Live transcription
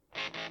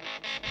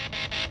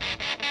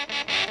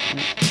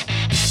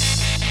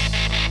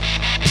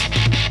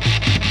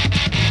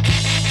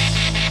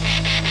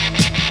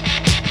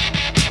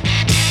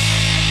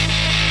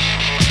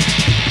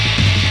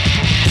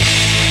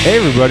Hey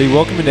everybody,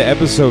 welcome into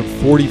episode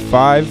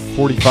 45 of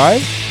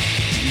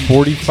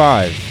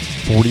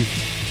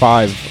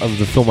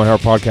the Fill My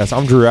Heart podcast.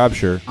 I'm Drew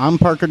Absher. I'm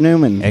Parker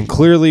Newman. And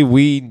clearly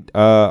we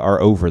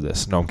are over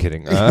this. No, I'm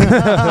kidding.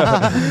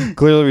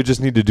 Clearly we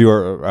just need to do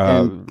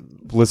our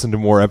listen to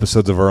more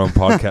episodes of our own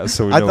podcast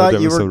so we know what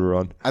episode we're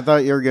on. I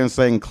thought you were going to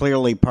say, and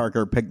clearly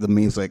Parker picked the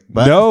music.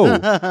 But No,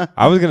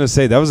 I was going to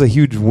say that was a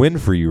huge win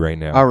for you right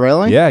now. Oh,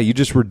 really? Yeah, you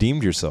just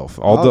redeemed yourself.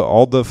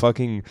 All the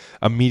fucking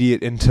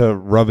immediate into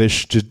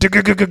rubbish just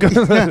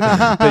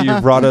that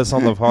you brought us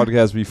on the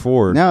podcast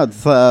before. No,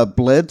 it's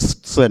Blitz.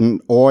 It's an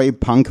Oi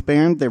punk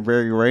band. They're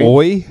very racist.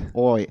 Oi?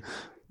 Oi.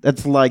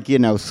 That's like,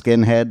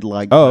 skinhead.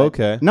 Like. Oh,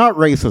 okay. Not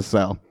racist,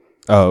 though.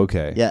 Oh,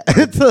 okay. Yeah.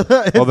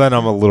 Well, then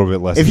I'm a little bit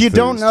less If you enthused.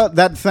 don't know,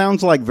 that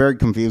sounds like very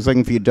confusing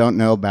if you don't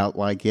know about,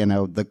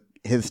 the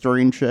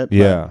history and shit.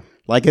 Yeah.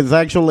 But, it's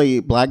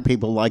actually black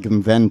people,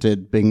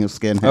 invented being a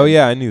skinhead. Oh,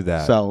 yeah, I knew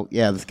that. So,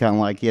 yeah, it's kind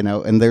of like,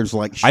 and there's,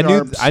 sharps.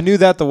 I knew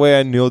that the way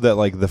I knew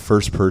that, the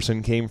first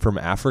person came from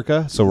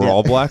Africa, so we're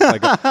all black.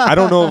 I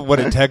don't know what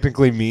it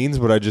technically means,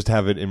 but I just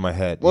have it in my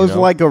head. Well, it was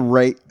like a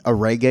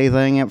reggae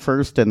thing at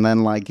first, and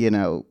then,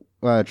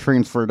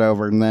 transferred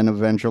over, and then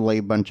eventually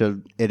a bunch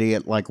of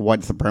idiot,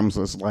 white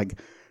supremacists,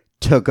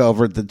 took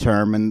over the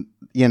term, and,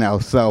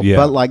 so, yeah.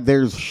 But,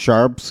 there's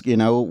Sharps,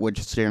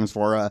 which stands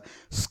for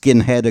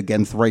Skinhead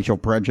Against Racial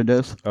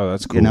Prejudice. Oh,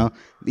 that's cool.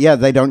 Yeah,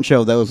 they don't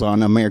show those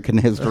on American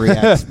History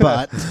X,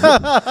 but...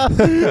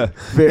 yeah,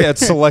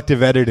 it's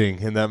selective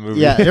editing in that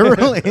movie. Yeah, it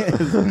really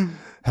is.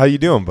 How you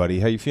doing, buddy?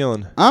 How you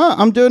feeling?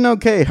 I'm doing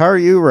okay. How are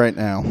you right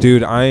now?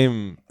 Dude,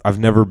 I've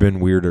never been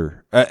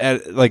weirder.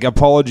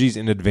 Apologies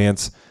in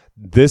advance.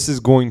 This has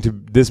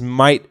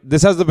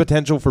the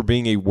potential for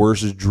being a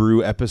worse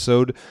Drew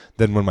episode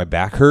than when my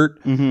back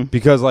hurt. Mm-hmm.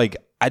 Because I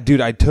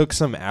took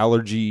some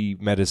allergy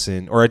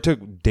medicine, or I took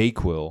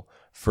Dayquil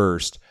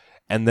first,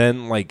 and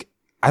then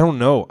I don't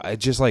know, I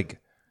just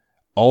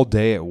all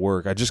day at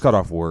work, I just got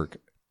off work.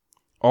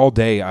 All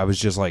day I was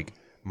just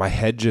my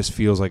head just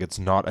feels like it's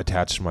not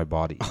attached to my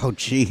body. Oh,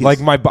 jeez.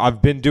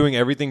 I've been doing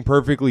everything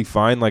perfectly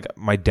fine.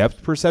 My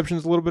depth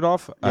perception's a little bit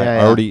off. Yeah,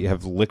 I already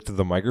have licked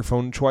the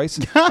microphone twice,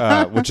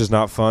 which is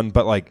not fun.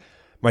 But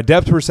my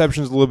depth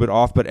perception's a little bit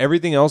off. But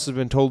everything else has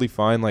been totally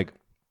fine.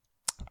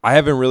 I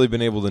haven't really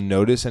been able to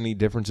notice any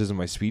differences in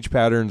my speech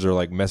patterns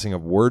or messing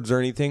up words or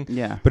anything.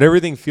 Yeah. But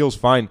everything feels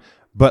fine.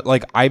 But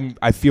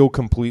I feel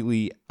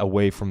completely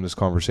away from this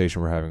conversation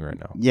we're having right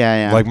now.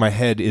 Yeah. My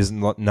head is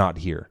not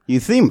here. You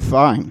seem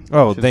fine.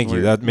 Oh, thank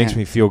you. That makes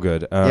me feel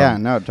good. Yeah,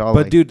 no,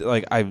 totally. But dude,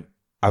 I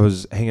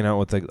was hanging out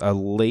with a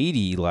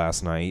lady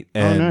last night,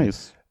 and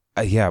nice.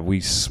 We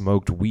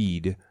smoked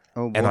weed,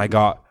 and I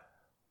got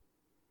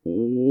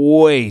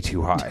way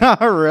too high.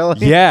 Oh,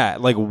 really? Yeah,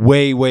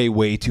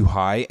 way too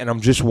high, and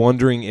I'm just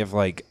wondering if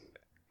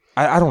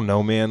I don't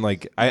know, man.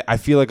 I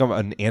feel like I'm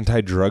an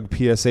anti-drug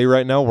PSA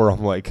right now, where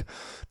I'm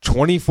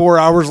 24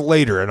 hours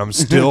later and I'm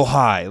still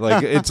high.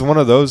 It's one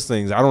of those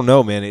things. I don't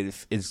know, man.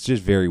 It's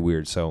just very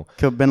weird. So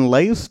could have been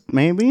laced,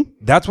 maybe.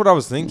 That's what I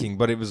was thinking,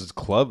 but it was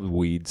club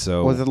weed.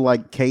 So was it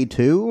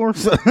K2 or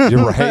something?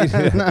 You're right.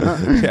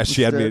 Yeah,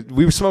 she had me.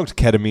 We smoked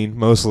ketamine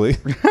mostly.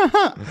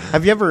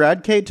 Have you ever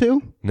had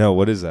K2? No,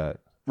 what is that?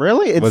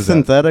 Really? It's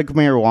synthetic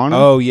marijuana.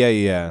 Oh,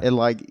 yeah. It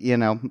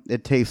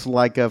it tastes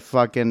like a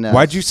fucking...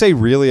 Why'd you say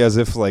really as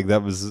if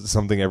that was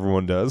something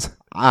everyone does?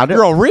 I don't...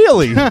 Girl,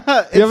 really? You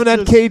haven't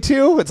had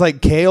K2? It's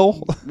like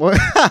kale?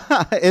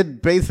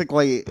 It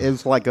basically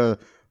is like a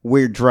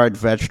weird dried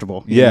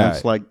vegetable. Yeah.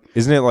 It's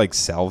Isn't it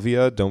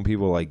salvia? Don't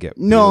people get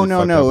No.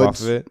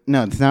 off of it?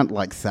 No, it's not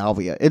like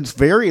salvia. It's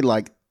very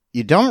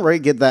you don't really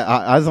get that.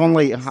 I was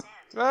only...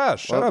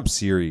 Shut up,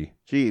 Siri.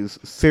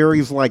 Jeez.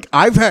 Siri's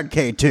I've had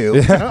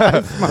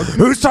K2.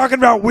 Who's talking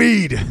about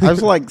weed? I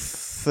was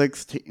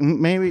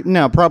 16, maybe.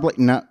 No, probably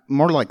not.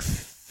 More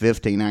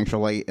 15,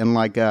 actually. And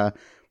my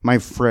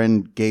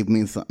friend gave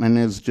me something, and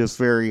it's just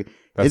very...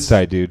 That's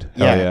tight, dude.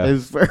 Yeah, Hell yeah.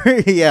 It's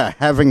very,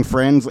 having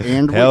friends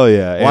and... Hell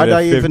yeah.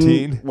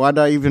 Why'd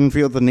I even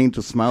feel the need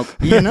to smoke?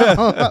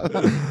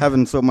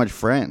 Having so much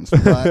friends.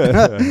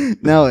 But,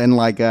 no, and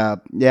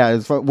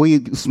it's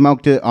we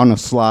smoked it on a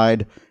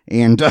slide,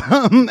 and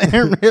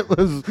it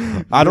was...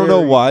 I don't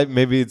know why.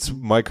 Maybe it's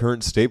my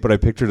current state, but I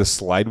pictured a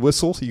slide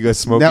whistle. You guys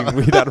smoking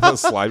weed out of a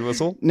slide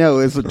whistle? No,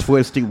 it's a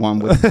twisty one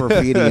with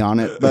graffiti on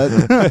it. But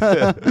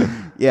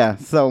yeah,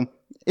 so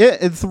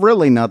it's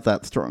really not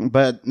that strong.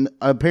 But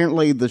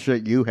apparently the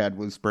shit you had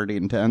was pretty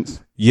intense.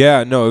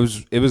 Yeah, no,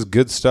 it was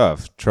good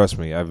stuff. Trust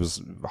me, I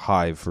was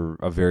high for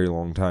a very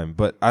long time.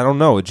 But I don't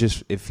know. It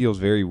feels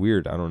very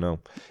weird. I don't know.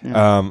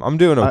 Yeah. I'm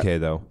doing okay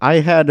though.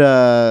 I had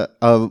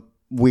a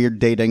weird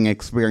dating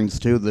experience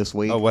too this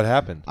week. Oh, what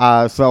happened?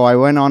 So I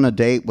went on a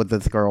date with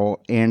this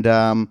girl,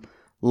 and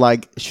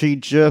she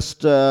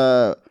just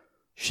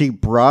she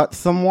brought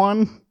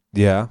someone.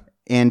 Yeah.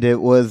 and it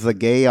was a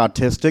gay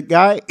autistic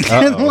guy.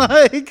 And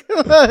like,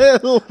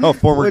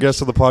 former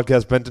guest of the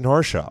podcast, Benton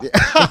Harshaw.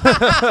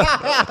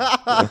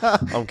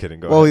 I'm kidding.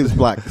 Go well, ahead. he's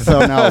black,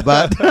 so no,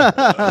 but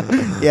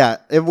yeah,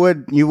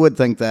 you would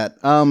think that.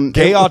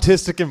 Gay,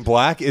 autistic, and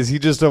black? Is he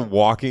just a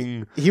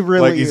walking? He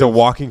really he's is. a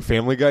walking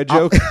Family Guy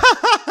joke.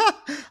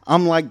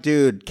 I'm like,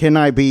 dude, can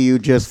I be you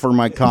just for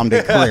my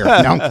comedy career?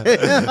 No, I'm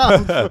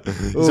kidding.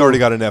 He's already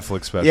got a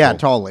Netflix special. Yeah,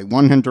 totally,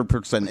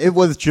 100%. It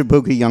was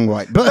Jabuki Young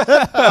White, but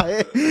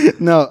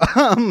no.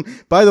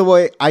 By the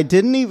way, I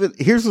didn't even.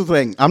 Here's the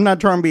thing: I'm not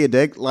trying to be a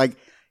dick. Like,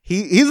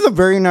 he's a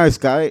very nice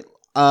guy.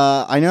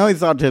 I know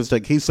he's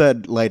autistic. He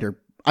said later.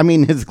 I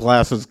mean, his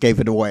glasses gave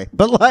it away.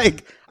 But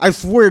like, I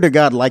swear to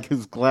God, like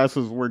his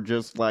glasses were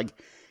just like,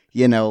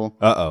 like,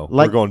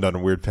 we're going down a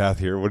weird path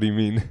here. What do you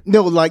mean?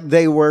 No, like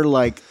they were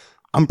like.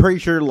 I'm pretty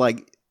sure,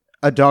 like,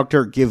 a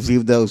doctor gives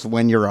you those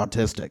when you're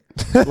autistic.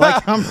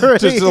 Like, I'm pretty...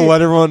 Just to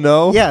let everyone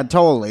know? Yeah,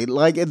 totally.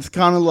 Like, it's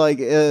kind of like,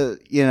 it's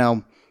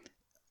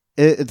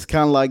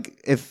kind of like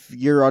if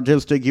you're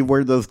autistic, you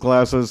wear those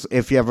glasses.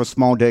 If you have a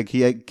small dick,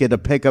 you get a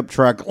pickup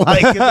truck.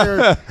 Like,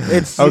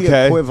 it's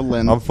the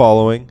equivalent. I'm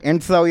following.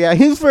 And so, yeah,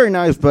 he's very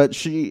nice, but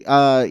she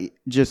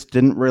just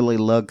didn't really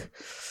look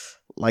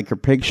like her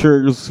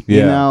pictures,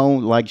 you know?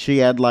 Like, she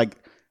had, like,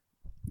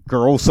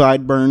 girl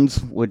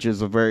sideburns, which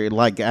is a very is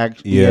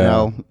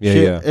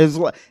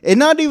and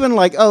not even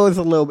like it's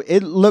a little bit.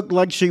 It looked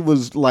like she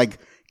was like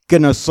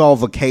gonna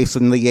solve a case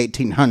in the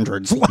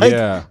 1800s,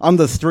 like on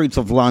the streets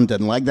of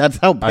London. Like that's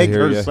how big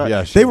her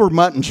side. They were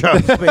mutton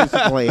chops,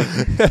 basically.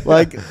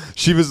 Like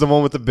she was the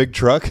one with the big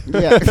truck.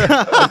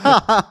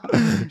 Yeah,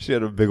 she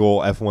had a big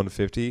old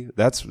F-150.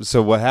 That's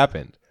so. What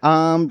happened?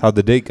 How'd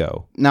the date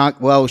go?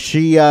 Not well.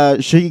 She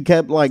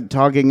kept like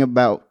talking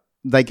about.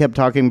 They kept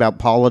talking about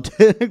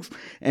politics,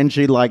 and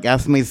she like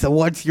asked me, "So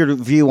what's your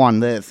view on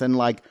this?" And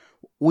like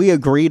we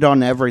agreed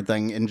on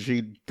everything, and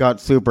she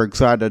got super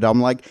excited. I'm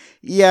like,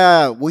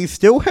 "Yeah, we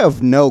still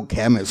have no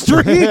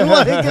chemistry.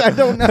 Like I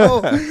don't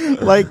know,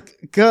 like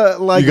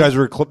you guys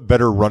were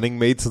better running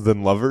mates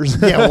than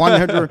lovers." Yeah,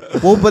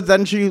 100. Well, but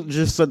then she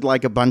just said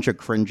like a bunch of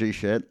cringy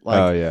shit.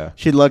 Like,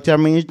 she looked at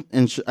me,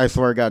 and I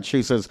swear to God,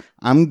 she says,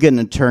 "I'm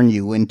gonna turn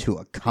you into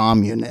a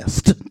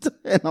communist,"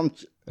 and I'm.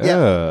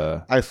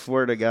 Yeah, I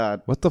swear to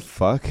God. What the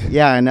fuck?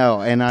 Yeah, I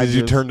know. And did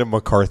you turn to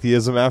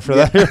McCarthyism after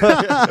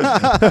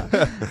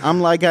that? I'm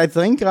like, I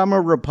think I'm a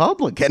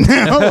Republican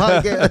now.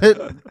 Like,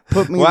 it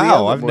put me.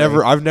 Wow, I've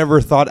never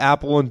thought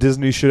Apple and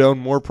Disney should own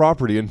more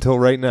property until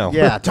right now.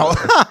 Yeah,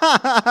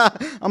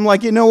 I'm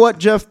like, you know what,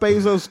 Jeff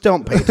Bezos,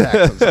 don't pay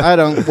taxes. I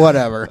don't.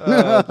 Whatever.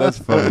 That's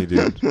funny,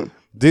 dude.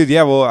 Dude,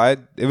 yeah. Well,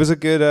 it was a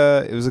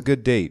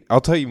good date.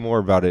 I'll tell you more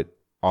about it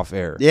off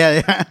air.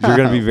 Yeah. You're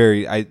gonna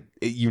be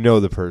you know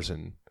the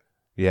person.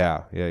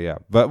 Yeah.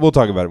 But we'll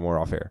talk about it more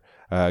off air.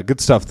 Good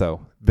stuff,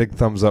 though. Big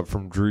thumbs up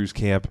from Drew's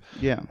camp.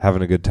 Yeah.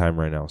 Having a good time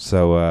right now.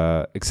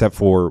 So, except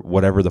for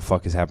whatever the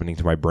fuck is happening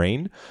to my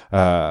brain.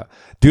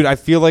 Dude, I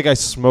feel like I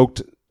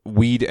smoked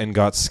weed and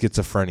got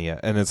schizophrenia,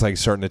 and it's like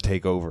starting to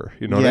take over.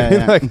 You know what I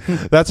mean? Like,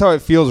 that's how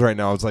it feels right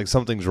now. It's like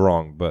something's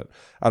wrong, but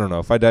I don't know.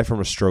 If I die from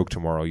a stroke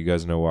tomorrow, you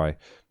guys know why.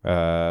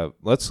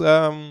 Let's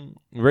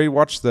ready to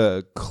watch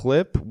the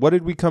clip. What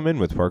did we come in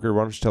with, Parker?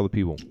 Why don't you tell the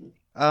people?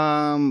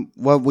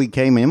 What we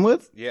came in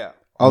with? Yeah.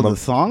 Oh, the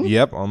song?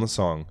 Yep, on the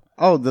song.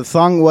 Oh, the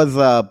song was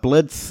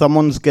Blitz,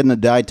 Someone's Gonna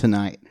Die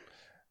Tonight.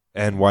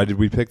 And why did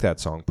we pick that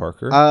song,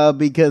 Parker?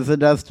 Because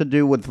it has to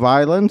do with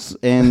violence,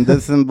 and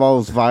this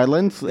involves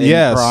violence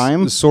and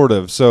crime. Sort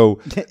of.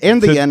 So,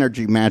 and the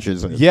energy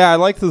matches it. Yeah, I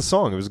liked the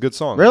song. It was a good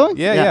song.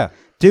 Really? Yeah.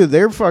 Dude,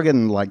 they're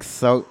fucking like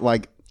so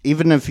like.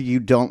 Even if you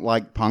don't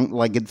like punk,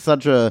 like it's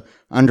such a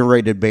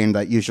underrated band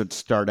that you should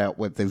start out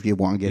with if you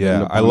want to get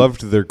into punk. I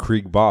loved their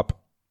Krieg Bop.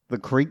 The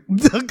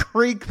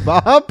Krieg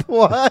Bop?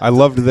 What? I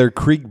loved their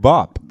Krieg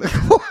Bop.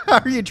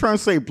 Are you trying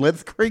to say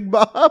Blitzkrieg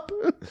Bop?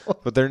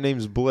 But their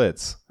name's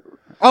Blitz.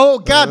 Oh,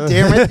 God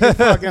damn it. You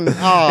fucking,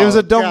 it was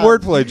a dumb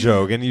wordplay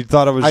joke, and you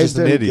thought I was just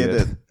an idiot. Get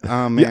it.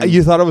 Oh, man.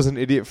 You thought I was an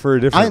idiot for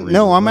a different reason.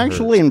 No, I'm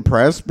actually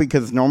impressed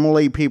because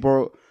normally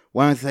people,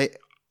 when I say...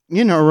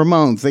 You know,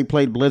 Ramones, they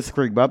played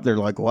Blitzkrieg Bop. They're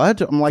like, what?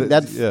 I'm like,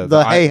 that's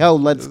the Hey Ho,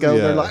 Let's Go.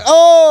 Yeah. They're like,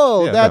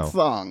 that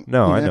song.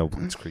 No, I know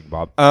Blitzkrieg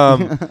Bop.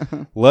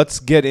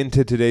 Let's get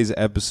into today's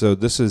episode.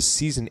 This is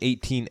season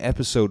 18,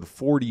 episode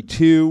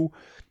 42.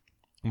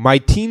 My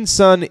teen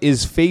son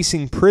is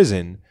facing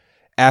prison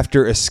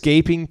after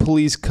escaping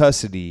police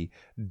custody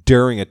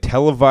during a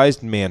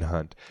televised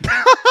manhunt.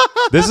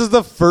 This is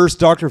the first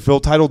Dr. Phil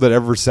title that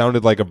ever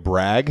sounded like a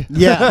brag.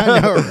 Yeah, I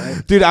know,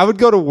 right? Dude, I would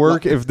go to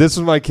work. If this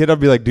was my kid, I'd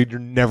be like, dude, you're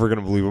never going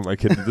to believe what my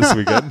kid did this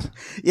weekend.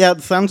 Yeah,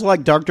 it sounds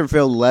like Dr.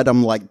 Phil let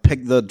him, like,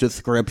 pick the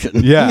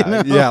description. Yeah, you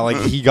know? Yeah, like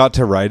he got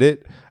to write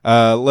it.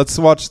 Let's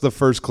watch the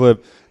first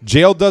clip.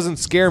 Jail doesn't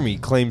scare me,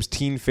 claims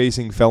teen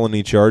facing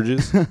felony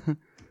charges.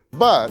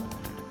 But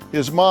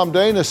his mom,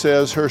 Dana,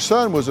 says her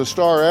son was a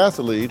star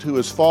athlete who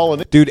has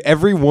fallen. Dude,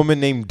 every woman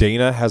named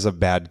Dana has a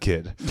bad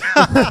kid.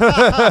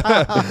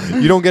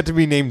 You don't get to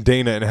be named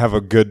Dana and have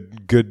a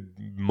good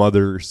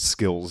mother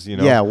skills, you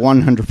know? Yeah,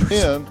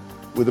 100%.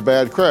 with a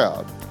bad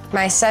crowd.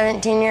 My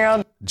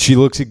 17-year-old. She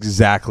looks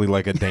exactly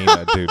like a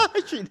Dana, dude.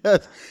 She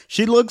does.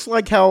 She looks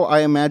like how I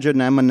imagine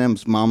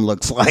Eminem's mom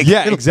looks like.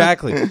 Yeah,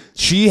 exactly.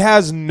 She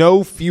has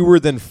no fewer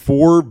than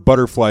 4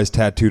 butterflies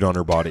tattooed on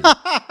her body.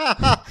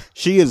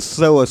 She is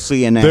so a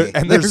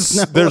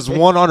CNA. There's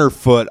one on her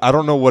foot. I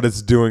don't know what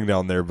it's doing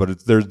down there,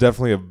 but there's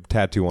definitely a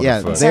tattoo on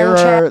her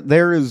foot.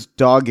 There is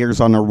dog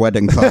ears on her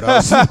wedding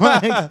photos.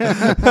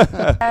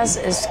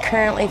 Chaz is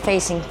currently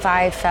facing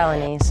 5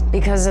 felonies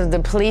because of the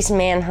police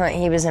manhunt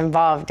he was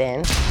involved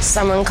in.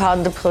 Someone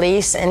called the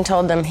police and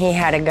told them he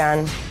had a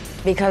gun.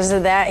 Because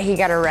of that, he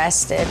got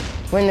arrested.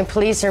 When the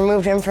police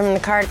removed him from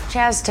the car,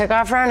 Chaz took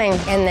off running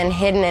and then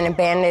hid in an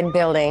abandoned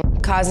building,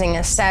 causing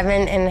a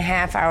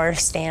 7.5-hour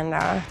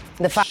standoff.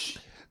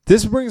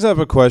 This brings up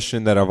a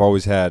question that I've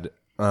always had.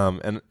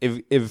 And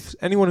if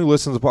anyone who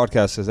listens to the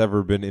podcast has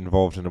ever been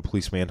involved in a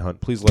police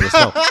manhunt, please let us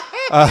know.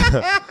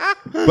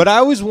 But I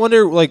always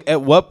wonder, like,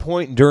 at what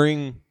point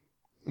during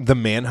the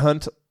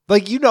manhunt,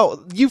 like, you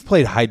know, you've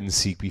played hide and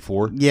seek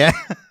before. Yeah.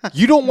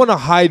 You don't want to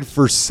hide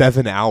for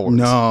 7 hours.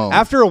 No.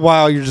 After a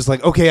while, you're just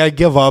like, okay, I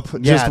give up.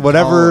 Just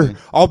whatever. Totally.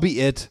 I'll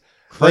be it.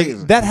 Crazy.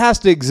 Like, that has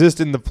to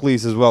exist in the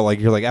police as well. Like,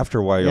 you're like, after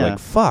a while, you're like,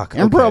 fuck.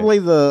 And probably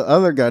the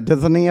other guy,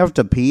 doesn't he have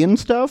to pee and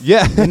stuff?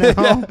 Yeah. You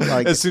know?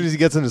 Like, as soon as he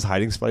gets in his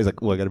hiding spot, he's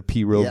like, oh, I got to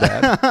pee real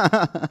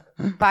bad.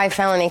 5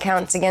 felony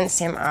counts against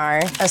him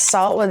are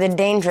assault with a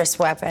dangerous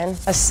weapon,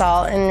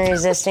 assault and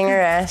resisting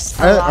arrest.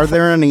 Are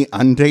there any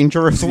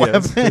undangerous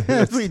weapons?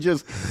 He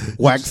just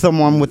whacks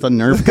someone with a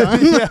Nerf gun?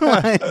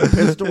 Like,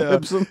 pistol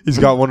whips them? He's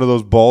got one of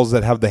those balls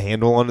that have the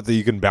handle on it that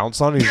you can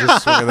bounce on. He's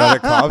just swinging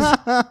that at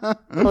cops.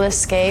 Will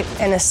escape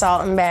and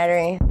assault and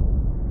battery.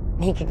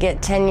 He could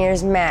get 10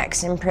 years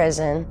max in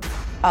prison.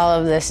 All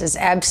of this is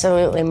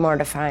absolutely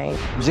mortifying.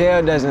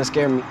 Jail doesn't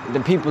scare me.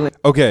 The people...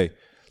 Okay,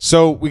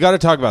 so we got to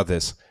talk about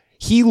this.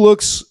 He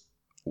looks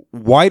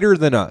whiter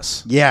than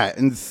us. Yeah,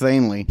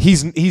 insanely.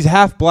 He's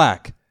half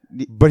black,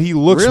 but he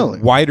looks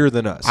whiter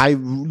than us. I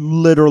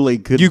literally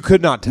could... You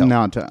could not tell.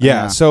 Not tell.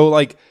 Yeah, so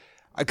like,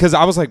 because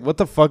I was like, what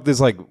the fuck, this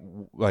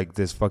like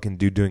this fucking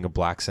dude doing a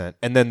black accent,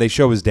 and then they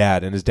show his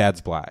dad, and his dad's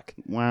black.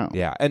 Wow.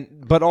 Yeah,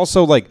 but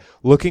also like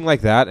looking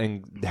like that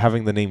and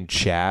having the name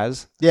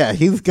Chaz. Yeah,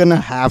 he's gonna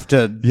have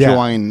to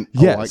join.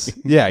 Yes.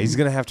 Yeah, he's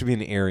gonna have to be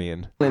an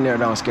Aryan. In there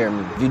don't scare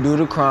me. If you do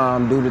the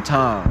crime, do the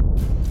time.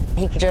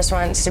 He just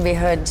wants to be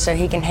hood so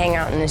he can hang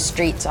out in the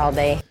streets all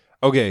day.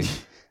 Okay.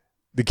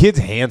 The kid's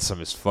handsome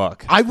as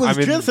fuck.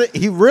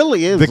 He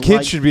really is. The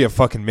kid should be a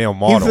fucking male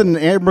model. He's an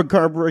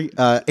Abercrombie.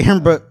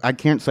 I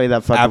can't say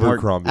that fucking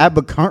Abercrombie. word.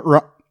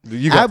 Abercrombie.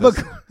 You got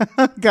this.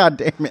 God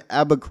damn it,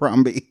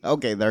 Abercrombie.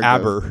 Okay, there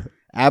goes.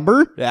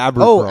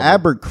 Abercrombie. Oh,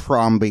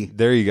 Abercrombie.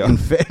 There you go. And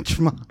Fitch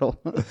model.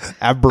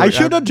 I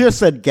should have just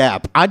said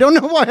Gap. I don't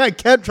know why I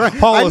kept trying.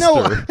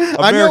 Hollister,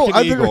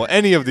 American Eagle,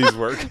 any of these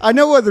work. I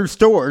know other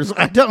stores.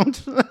 I don't.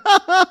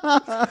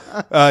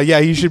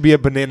 Yeah, he should be a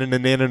banana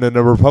in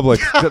a republic.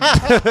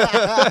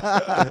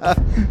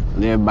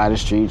 Live by the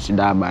streets, you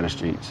die by the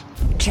streets.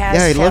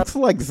 Yeah, he looks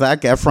like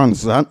Zac Efron's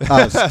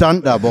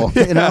stunt double.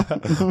 You know,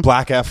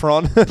 Black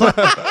Efron.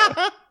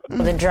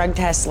 The drug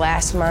test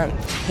last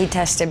month, he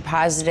tested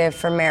positive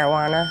for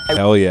marijuana.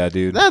 Hell yeah,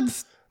 dude.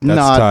 That's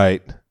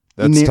tight.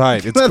 That's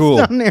tight. It's cool.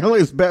 That's not nearly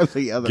as bad as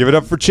the other. Give it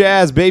up for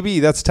Chaz, baby.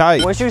 That's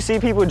tight. Once you see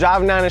people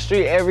driving down the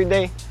street every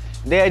day,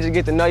 they just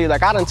get to know you.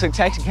 Like, I done took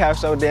taxi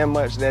cabs so damn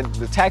much that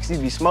the taxis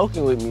be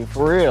smoking with me,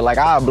 for real. Like,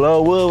 I'll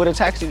blow wood with a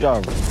taxi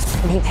driver.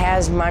 He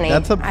has money.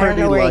 That's a pretty, I don't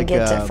know where he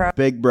gets it from.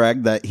 Big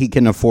brag that he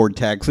can afford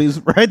taxis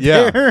right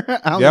there.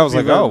 I was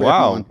like, oh,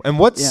 wow. And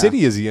what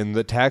city is he in?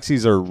 The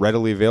taxis are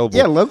readily available.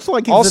 Yeah, it looks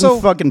like he's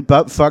in fucking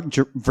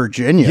buttfuck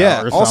Virginia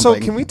or something. Also,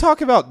 can we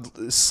talk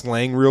about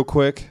slang real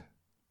quick?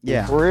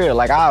 Yeah. For real.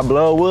 Like, I'll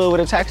blow wood with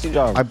a taxi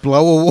driver. I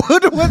blow a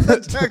wood with a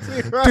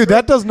taxi driver. Dude,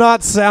 that does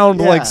not sound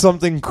like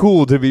something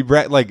cool to be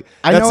like.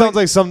 That sounds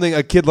like something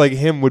a kid like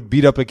him would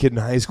beat up a kid in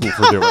high school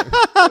for doing.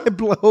 I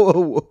blow a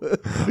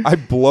wood. I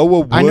blow a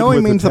wood. I know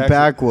he means a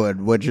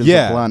backwood, which is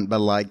a blunt, but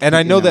like. And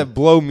I know that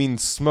blow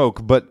means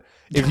smoke, but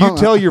if you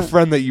tell your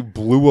friend that you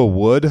blew a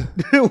wood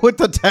with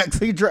the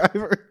taxi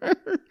driver,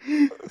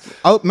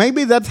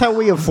 maybe that's how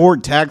we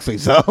afford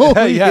taxis. So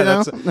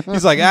yeah,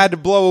 he's like, I had to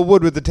blow a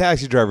wood with the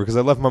taxi driver because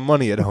I left my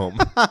money at home.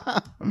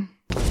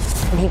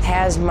 He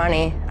has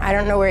money. I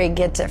don't know where he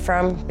gets it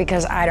from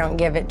because I don't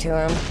give it to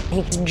him.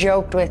 He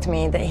joked with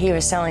me that he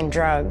was selling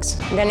drugs.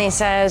 Then he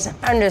says,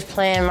 I'm just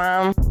playing,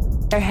 Mom.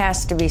 There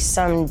has to be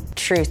some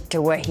truth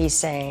to what he's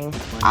saying.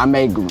 I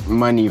make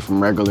money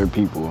from regular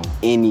people,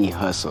 any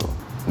hustle.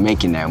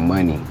 Making that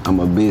money. I'm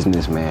a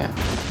businessman.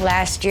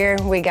 Last year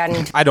we got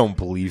into. I don't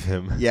believe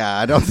him. Yeah,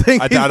 I don't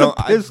think.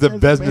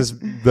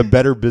 The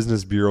Better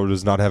Business Bureau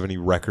does not have any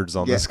records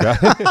on this guy.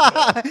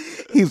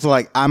 He's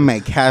like, I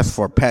make cash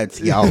for pets,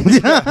 y'all.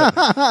 He's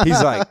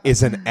like,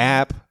 it's an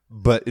app,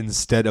 but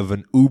instead of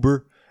an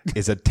Uber,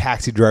 is a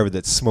taxi driver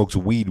that smokes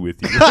weed with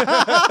you.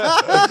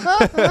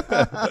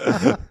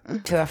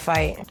 To a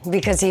fight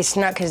because he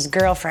snuck his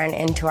girlfriend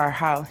into our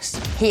house.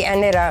 He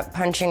ended up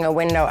punching a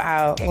window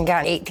out and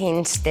got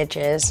 18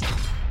 stitches.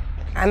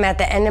 I'm at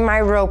the end of my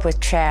rope with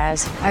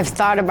Chaz. I've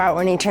thought about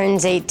when he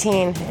turns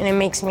 18, and it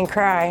makes me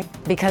cry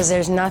because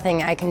there's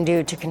nothing I can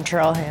do to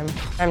control him.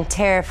 I'm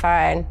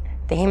terrified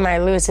that he might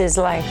lose his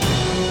life.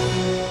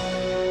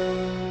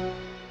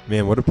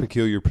 Man, what a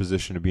peculiar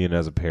position to be in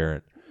as a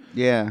parent.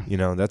 Yeah. You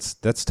know, that's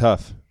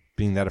tough,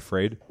 being that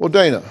afraid. Well,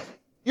 Dana,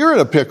 you're in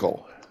a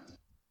pickle.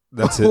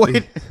 That's it.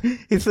 Wait,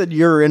 he said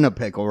you're in a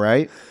pickle,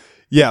 right?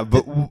 Yeah,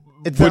 but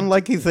It sounded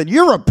like he said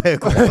you're a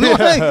pickle.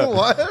 Like,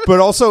 what?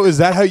 but also, is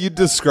that how you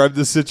describe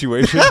the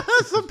situation?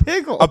 It's a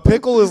pickle. A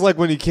pickle is like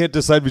when you can't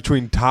decide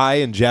between Thai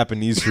and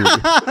Japanese food.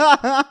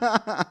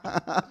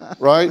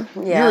 Right?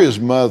 Yeah. You're his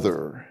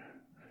mother.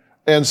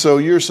 And so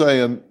you're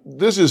saying,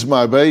 this is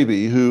my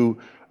baby who,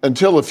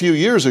 until a few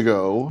years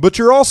ago, But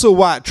you're also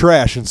white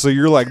trash, and so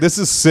you're like, this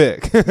is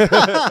sick.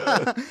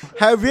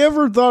 Have you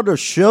ever thought of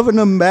shoving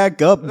him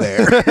back up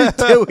there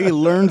until he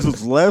learns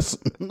his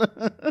lesson?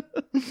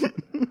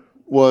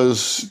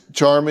 was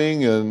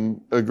charming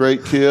and a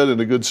great kid and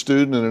a good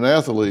student and an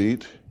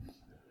athlete.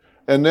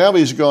 And now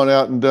he's gone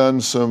out and done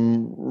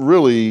some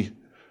really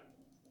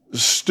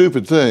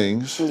stupid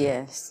things.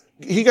 Yes.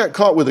 He got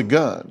caught with a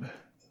gun.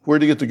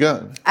 Where'd he get the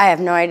gun? I have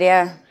no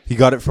idea. He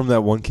got it from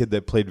that one kid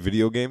that played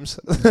video games.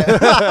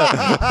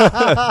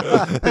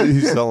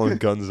 He's selling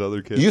guns to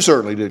other kids. You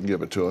certainly didn't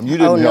give it to him. You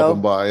didn't help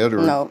him buy it. Or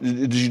No.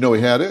 Did you know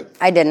he had it?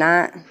 I did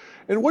not.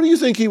 And what do you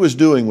think he was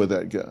doing with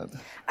that gun?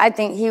 I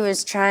think he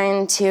was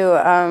trying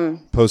to,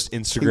 Post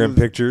Instagram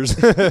pictures.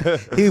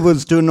 He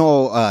was doing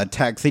old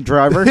taxi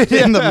driver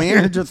in the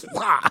mirror, just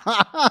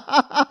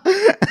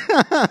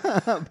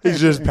He's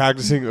just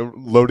practicing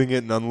loading it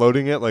and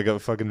unloading it like a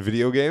fucking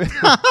video game.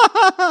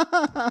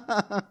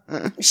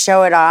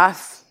 show it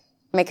off,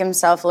 make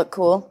himself look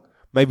cool.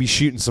 Maybe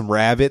shooting some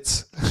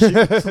rabbits.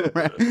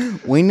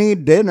 we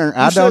need dinner.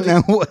 I don't said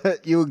know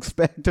what you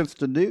expect us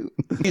to do.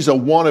 He's a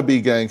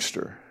wannabe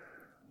gangster.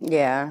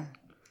 Yeah.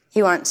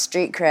 He wants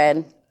street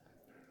cred.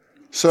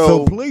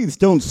 So please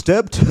don't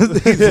step to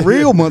these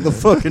real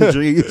motherfucking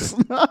G's.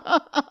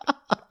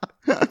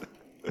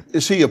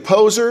 Is he a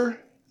poser?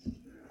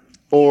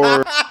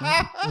 Or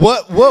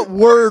What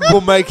word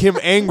will make him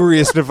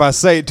angriest if I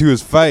say it to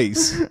his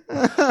face?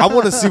 I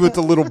want to see what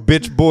the little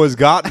bitch boy's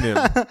got in him.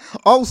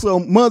 Also,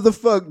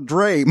 motherfuck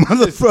Dre,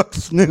 motherfuck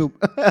Snoop,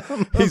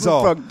 He's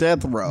all- motherfuck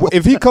Death Row.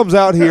 If he comes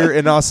out here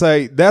and I'll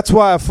say, that's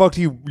why I fucked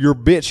you, your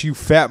bitch, you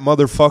fat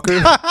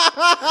motherfucker,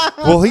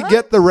 will he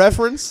get the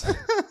reference?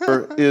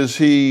 or is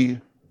he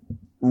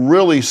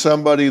really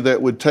somebody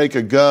that would take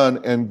a gun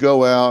and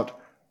go out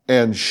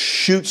and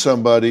shoot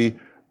somebody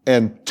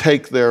and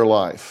take their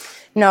life?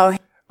 No,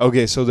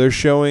 Okay, so they're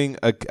showing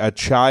a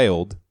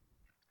child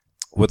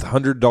with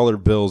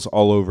 $100 bills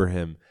all over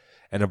him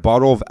and a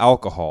bottle of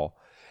alcohol.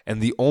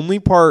 And the only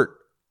part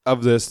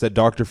of this that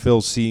Dr. Phil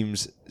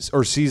sees as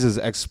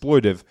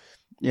exploitive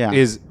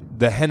is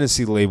the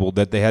Hennessy label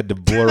that they had to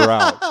blur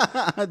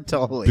out.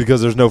 Totally.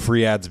 Because there's no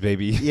free ads,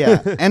 baby.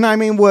 Yeah. And I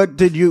mean, what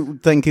did you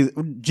think?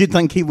 Did you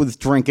think he was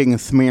drinking a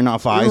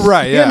Smirnoff Ice?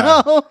 Right,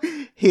 yeah. You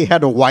know? He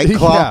had a White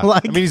Claw. Yeah.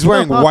 Like, I mean, he's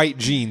wearing white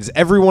jeans.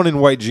 Everyone in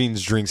white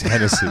jeans drinks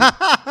Hennessy.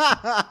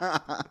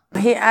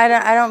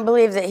 I don't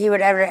believe that he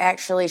would ever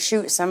actually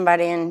shoot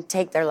somebody and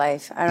take their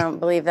life. I don't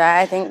believe that.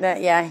 I think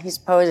that, yeah, he's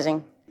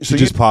posing. She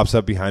just pops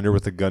up behind her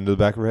with a gun to the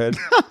back of her head.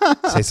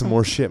 Say some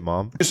more shit,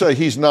 Mom. You say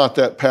he's not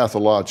that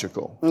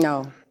pathological.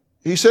 No.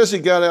 He says he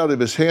got out of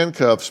his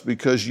handcuffs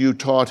because you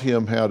taught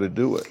him how to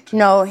do it.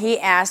 No, he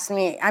asked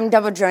me. I'm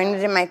double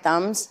jointed in my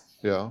thumbs.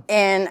 Yeah.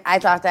 And I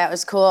thought that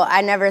was cool.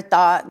 I never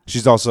thought.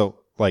 She's also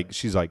like,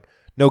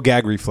 no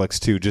gag reflex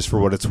too, just for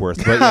what it's worth.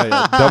 But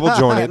yeah, double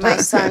jointed. My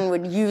son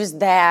would use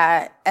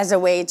that as a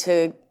way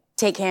to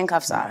take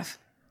handcuffs off.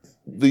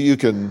 You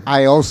can.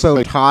 I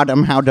also taught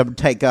him how to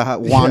take a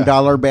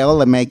 $1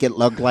 bill and make it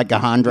look like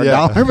 $100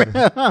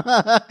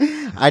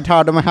 bill. I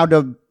taught him how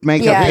to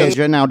make a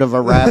pigeon out of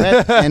a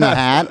rabbit in a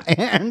hat,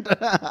 and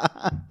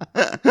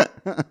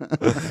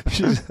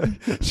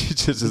she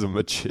just is a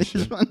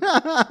magician.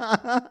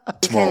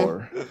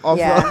 Smaller.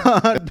 also,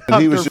 Yeah.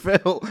 Dr.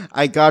 Phil,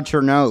 I got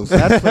your nose.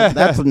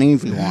 That's an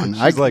easy one.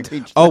 I She's can like,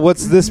 teach oh,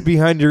 what's this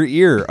behind your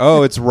ear?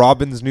 Oh, it's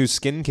Robin's new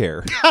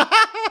skincare.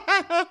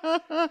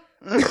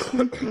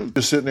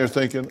 Just sitting there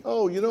thinking,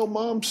 oh,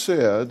 Mom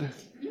said.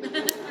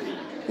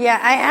 Yeah,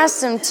 I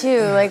asked him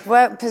too, like,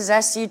 what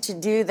possessed you to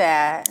do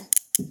that?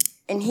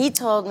 And he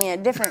told me a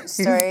different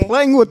story.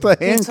 playing with the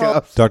He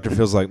handcuffs. Dr.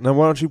 Phil's like, now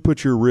why don't you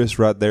put your wrist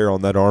right there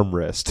on that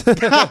armrest?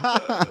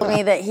 told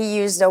me that he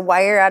used a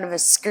wire out of a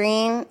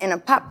screen and a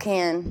pop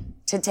can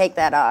to take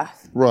that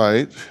off.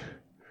 Right.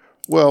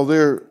 Well,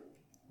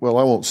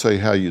 I won't say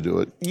how you do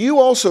it. You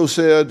also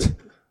said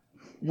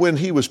when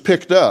he was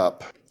picked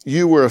up,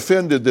 you were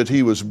offended that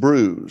he was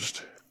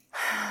bruised.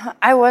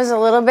 I was a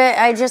little bit.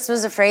 I just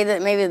was afraid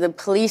that maybe the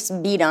police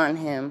beat on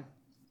him.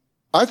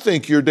 I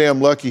think you're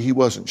damn lucky he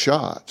wasn't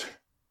shot.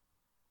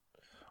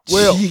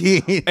 Well,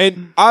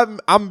 and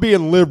I'm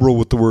being liberal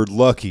with the word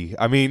lucky.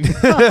 I mean,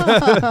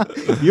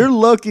 you're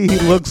lucky he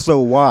looks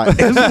so white.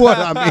 Is what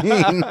I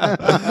mean.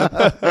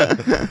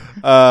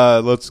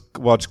 Let's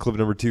watch clip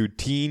number 2.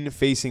 Teen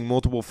facing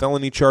multiple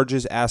felony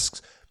charges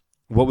asks,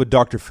 "What would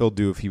Dr. Phil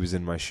do if he was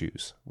in my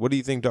shoes?" What do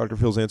you think Dr.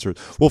 Phil's answer is?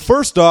 Well,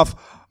 first off,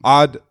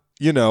 I'd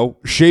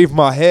shave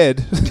my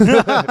head.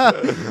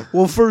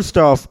 Well, first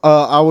off,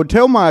 I would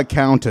tell my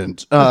accountant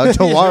to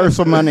wire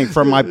some money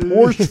from my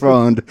Porsche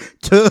fund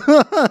to...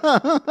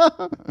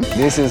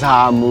 This is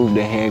how I moved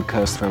the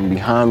handcuffs from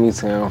behind me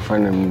to in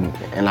front of me,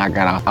 and I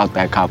got out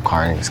that cop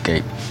car and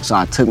escaped. So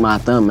I took my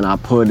thumb and I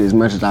pulled as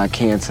much as I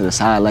can to the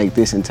side like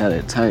this until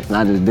it turned, and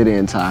I just did it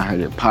until I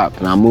heard it pop.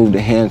 And I moved the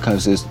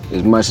handcuffs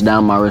as much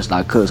down my wrist as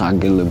I could so I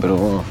could get a little bit of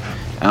room.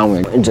 I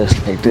went just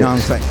like this. You know what I'm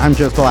saying? I'm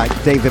just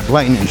like David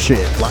Blaine and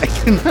shit. Like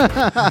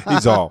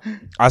He's all,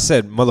 I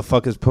said,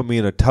 motherfuckers put me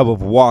in a tub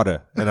of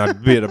water and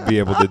I'd be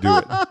able to do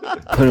it.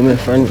 Put him in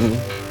front of me.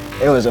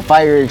 It was a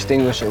fire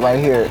extinguisher right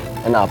here,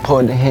 and I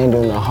pulled the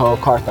handle and the whole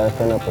car started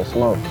filling up with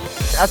smoke.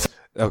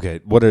 Okay,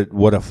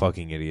 what a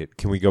fucking idiot.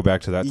 Can we go back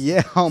to that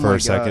for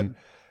a second?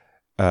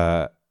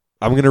 I'm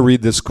going to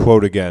read this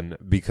quote again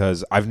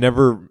because I've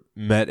never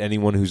met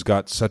anyone who's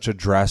got such a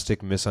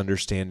drastic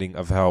misunderstanding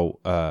of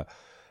how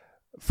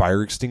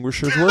fire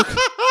extinguishers work.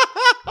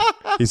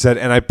 He said,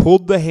 and I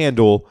pulled the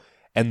handle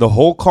and the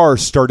whole car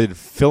started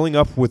filling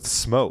up with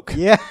smoke.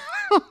 Yeah.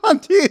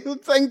 Do you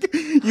think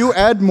you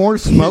add more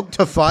smoke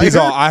to fire? He's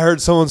all, I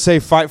heard someone say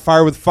fight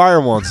fire with fire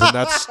once, and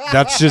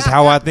that's just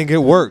how I think it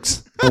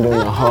works. And then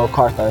the whole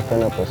car started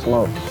filling up with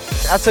smoke.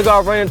 I took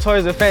off running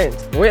towards the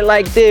fence, went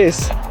like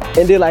this,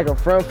 and did like a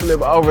front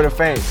flip over the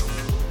fence.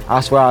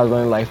 I swear I was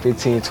running like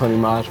 15, 20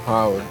 miles per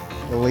hour.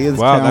 Well, he is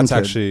wow, talented. that's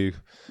actually...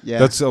 Yeah.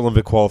 That's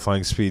Olympic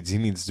qualifying speeds. He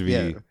needs to be...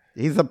 Yeah.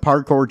 He's a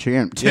parkour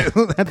champ, too.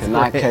 That's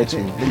cannot catch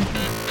him.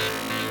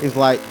 He's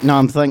like, no,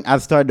 I'm saying I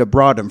studied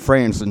abroad in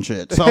France and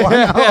shit. So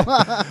I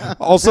know.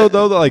 Also,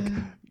 though, like,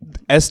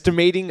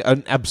 estimating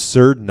an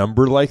absurd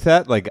number like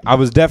that, like, I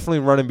was definitely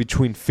running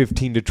between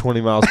 15 to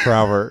 20 miles per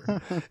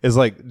hour. Is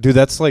like, dude,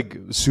 that's like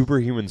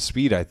superhuman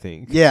speed, I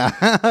think. Yeah.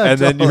 And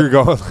then you're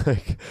going,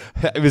 like,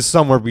 it was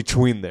somewhere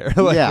between there.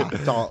 Like, yeah.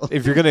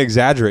 If you're going to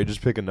exaggerate,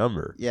 just pick a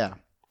number. Yeah.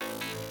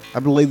 I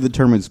believe the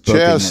term is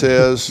booking. Chaz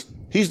says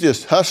he's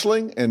just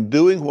hustling and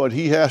doing what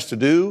he has to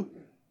do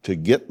to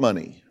get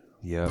money.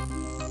 Yeah.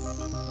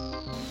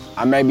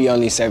 I may be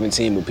only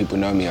 17, but people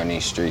know me on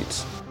these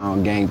streets. I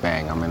don't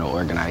gangbang, I'm in an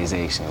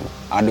organization.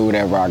 I do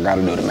whatever I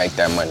gotta do to make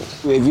that money.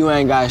 If you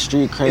ain't got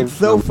street cred... It's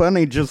so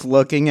funny just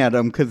looking at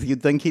him, because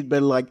you'd think he'd be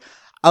like,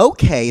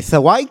 okay,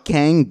 so I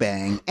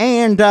gangbang,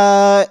 and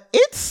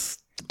it's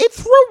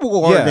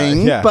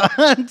rewarding,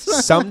 but...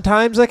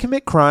 Sometimes I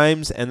commit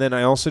crimes, and then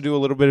I also do a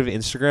little bit of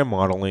Instagram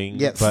modeling.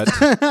 Yes. But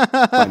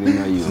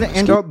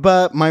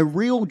but my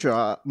real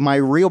job, my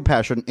real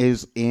passion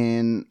is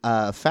in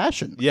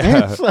fashion.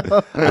 Yeah.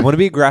 So. I want to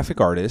be a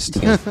graphic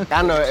artist.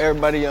 I know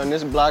everybody on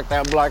this block,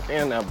 and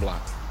that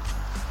block.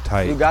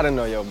 Tight. You gotta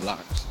know your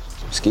blocks.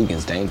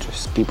 Muskegon's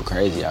dangerous. People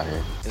crazy out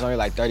here. There's only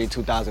like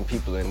 32,000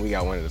 people, and we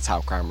got one of the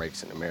top crime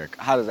rates in America.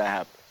 How does that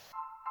happen?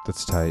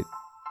 That's tight.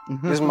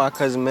 This is my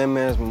cousin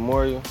Man's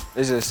memorial.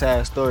 This is a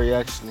sad story,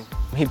 actually.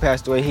 He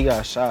passed away, he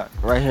got shot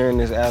right here in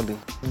this alley.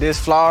 This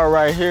flower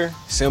right here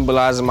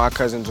symbolizes my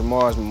cousin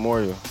Jamal's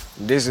memorial.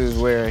 This is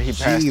where he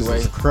passed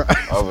away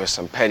over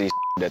some petty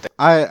that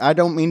I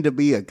don't mean to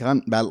be a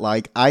cunt, but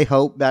like, I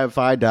hope that if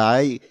I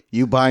die,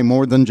 you buy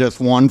more than just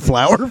one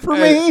flower for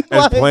me. And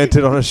like, plant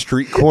it on a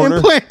street corner.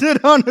 And plant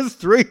it on a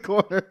street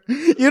corner.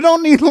 You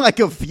don't need like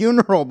a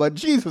funeral, but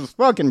Jesus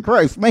fucking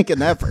Christ, make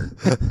an effort.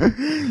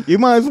 You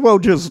might as well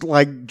just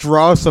like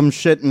draw some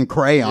shit in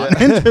crayon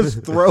and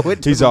just throw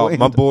it to He's the all, wind.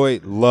 my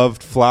boy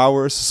loved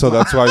flowers, so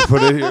that's why I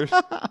put it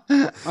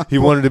here. He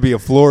wanted to be a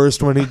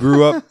florist when he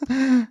grew up.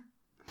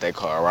 They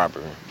call it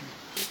robbery.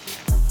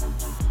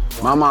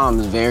 My mom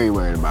is very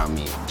worried about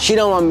me. She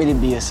don't want me to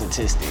be a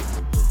statistic.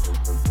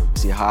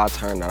 See how I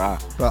turned that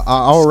out. But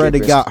I already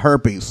got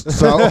herpes,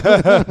 so.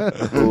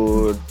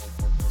 Food,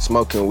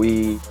 smoking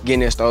weed,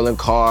 getting in stolen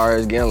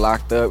cars, getting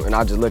locked up, and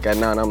I just look at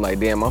it now and I'm like,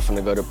 damn, I'm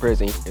finna go to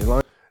prison.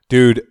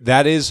 Dude,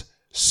 that is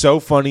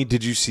so funny.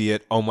 Did you see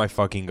it? Oh my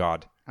fucking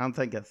God. I don't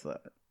think it's that.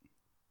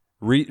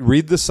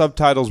 Read the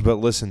subtitles, but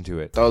listen to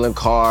it. Stolen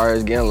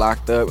cars, getting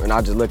locked up, and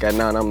I just look at it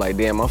now and I'm like,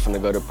 damn, I'm finna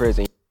go to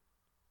prison.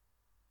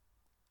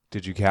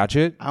 Did you catch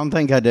it? I don't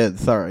think I did,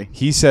 sorry.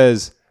 He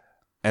says,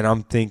 and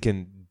I'm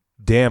thinking,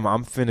 damn,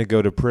 I'm finna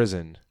go to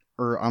prison.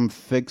 Or I'm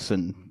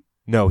fixin'.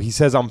 No, he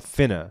says I'm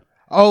finna.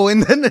 Oh,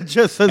 and then it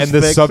just says and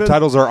the fixin'?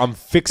 subtitles are I'm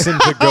fixin'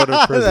 to go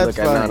to prison. Look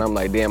at it now and I'm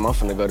like, damn, I'm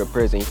finna go to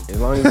prison.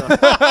 As long as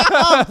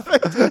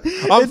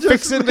I'm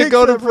fixin' to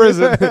go to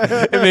prison.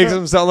 It makes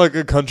him sound like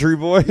a country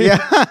boy. Yeah,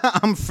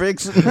 I'm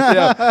fixin'.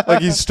 Yeah,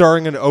 like he's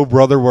starring in Oh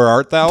Brother, Where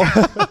Art Thou?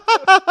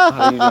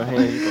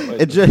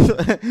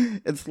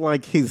 It's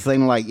like he's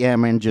saying like, yeah,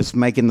 man, just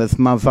making this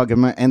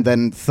motherfucking and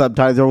then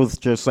subtitles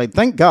just say,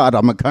 thank God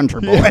I'm a country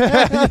boy.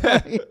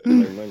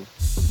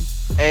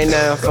 Ain't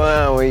nothing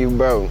fun when you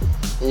broke.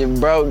 You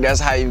broke, that's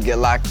how you get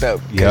locked up.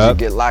 Because Yep. you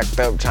get locked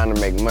up trying to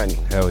make money.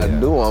 Hell yeah. I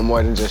do want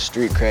more than just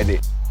street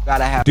credit.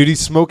 Gotta have Dude,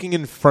 he's smoking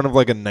in front of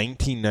like a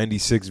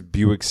 1996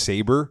 Buick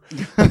Sabre.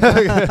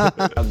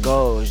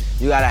 goals.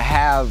 You gotta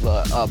have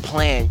a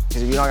plan.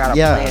 Because if you don't got a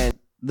plan,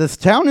 This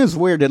town is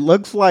weird. It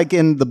looks like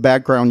in the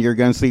background you're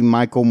going to see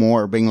Michael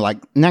Moore being like,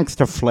 next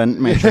to Flint,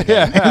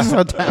 Michigan. It's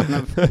a town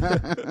of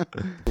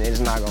it's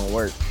not gonna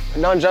work.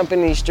 Don't jump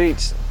in these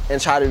streets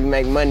and try to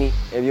make money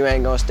if you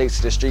ain't gonna stick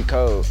to the street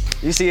code.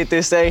 You see what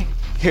they say?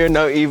 Hear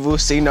no evil,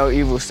 see no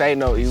evil, say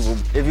no evil.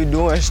 If you're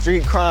doing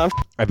street crime,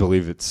 I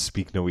believe it's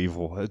speak no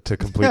evil to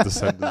complete the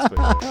sentence.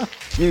 But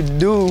you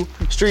do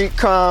street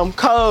crime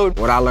code.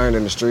 What I learned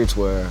in the streets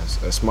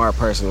was a smart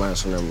person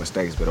learns from their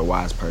mistakes, but a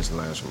wise person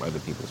learns from other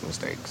people's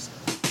mistakes.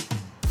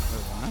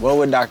 What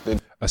would Dr.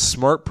 a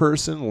smart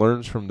person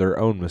learns from their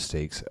own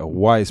mistakes. A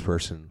wise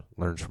person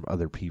learns from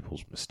other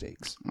people's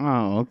mistakes.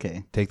 Oh,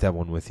 okay. Take that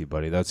one with you,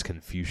 buddy. That's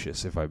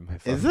Confucius. Is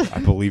it? I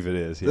believe it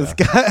is. Yeah. This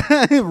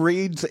guy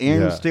reads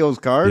and Yeah. steals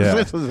cars. Yeah.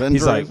 This is He's like,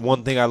 interesting.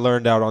 one thing I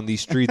learned out on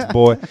these streets,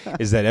 boy,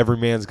 is that every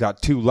man's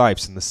got two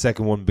lives, and the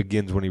second one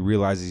begins when he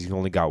realizes he's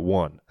only got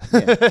one.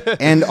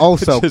 And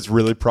also, It's just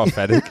really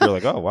prophetic. You're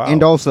like, oh, wow.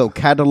 and also,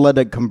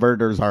 catalytic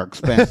converters are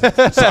expensive.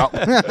 So,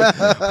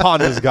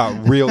 Honda's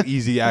got real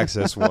easy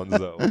access ones,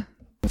 though.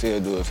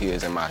 Phil do if he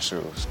was in my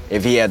shoes?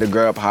 If he had to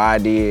grow up how I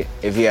did,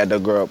 if he had to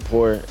grow up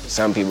poor,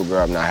 some people grow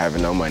up not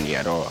having no money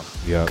at all.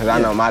 Yeah. Because I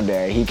know my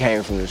dad, he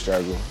came from the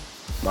struggle.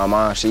 My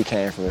mom, she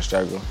came from the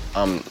struggle.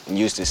 I'm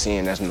used to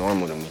seeing that's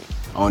normal to me.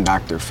 On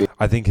Dr. Phil.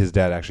 I think his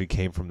dad actually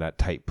came from that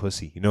tight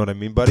pussy. You know what I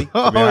mean, buddy?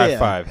 Oh, I mean, high yeah.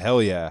 five.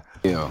 Hell yeah.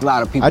 A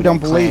lot of people I don't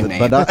that believe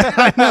claim it, but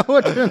I know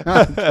what you're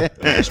not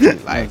they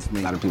street life. A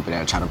lot of people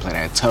that try to play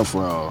that tough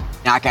role.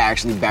 I can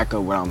actually back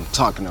up what I'm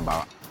talking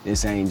about.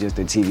 This ain't just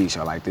a TV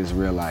show, like this is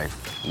real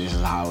life. This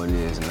is how it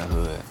is in the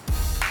hood.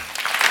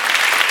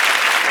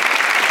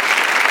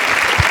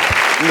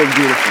 You look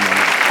beautiful,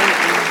 man.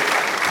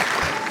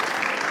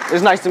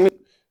 It's nice to meet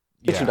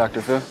you,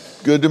 Dr. Phil.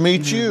 Good to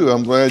meet you.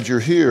 I'm glad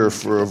you're here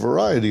for a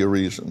variety of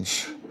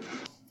reasons.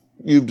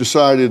 You've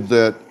decided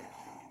that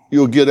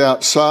you'll get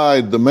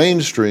outside the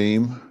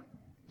mainstream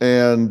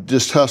and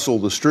just hustle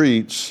the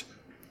streets,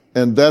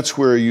 and that's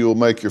where you'll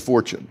make your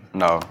fortune.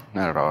 No,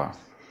 not at all.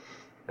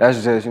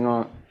 That's just,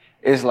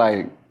 it's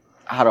like,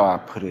 how do I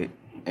put it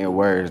in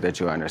words that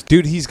you understand?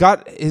 Dude, he's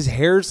got his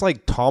hair's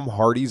like Tom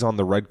Hardy's on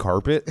the red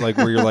carpet, like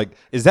where you're like,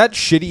 is that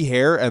shitty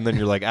hair? And then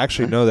you're like,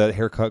 actually, no, that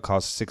haircut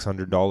costs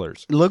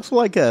 $600. It looks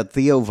like a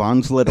Theo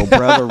Von's little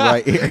brother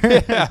right here.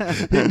 Yeah,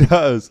 it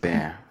does.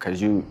 Damn,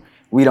 because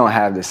we don't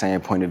have the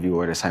same point of view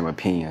or the same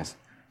opinions.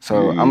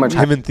 So I'm going to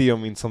try Him and Theo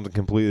mean something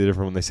completely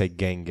different when they say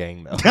gang,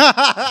 gang, though.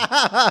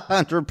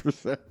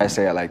 100%. to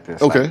say it like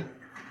this. Okay. Like,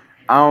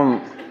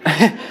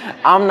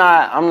 I'm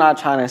not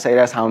trying to say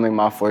that's how I make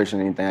my fortune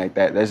or anything like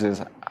that. That's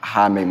just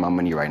how I make my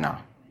money right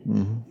now.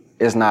 Mm-hmm.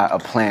 It's not a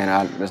plan.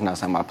 That's not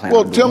something I plan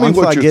Well, on tell doing. me Once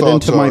what I your get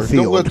thoughts into my are.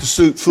 field. Don't let the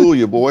suit fool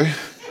you, boy.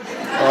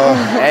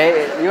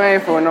 Hey, you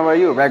ain't fooling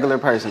nobody. You a regular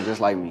person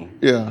just like me.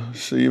 Yeah.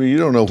 So you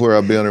don't know where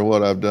I've been or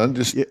what I've done.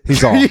 Just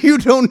He's all, You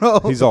don't know.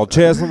 he's all,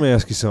 Chaz, let me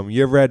ask you something.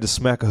 You ever had to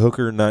smack a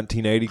hooker in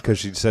 1980 because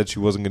she said she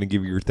wasn't going to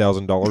give you your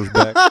 $1,000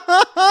 back?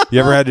 You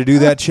ever had to do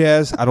that,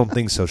 Chaz? I don't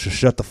think so. So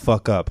shut the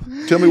fuck up.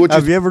 tell me what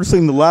Have you you ever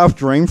seen the laugh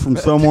drain from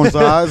someone's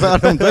eyes? I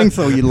don't think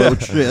so, you little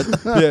shit.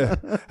 Yeah.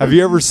 Have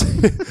you ever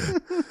seen...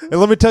 And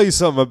let me tell you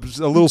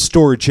something, a little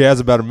story, Chaz,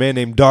 about a man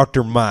named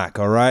Dr. Mike,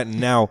 all right? And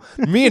now,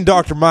 me and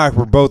Dr. Mike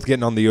were both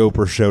getting on the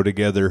Oprah show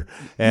together,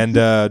 and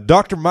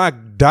Dr.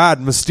 Mike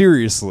died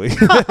mysteriously.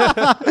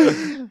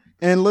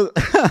 And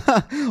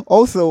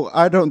also,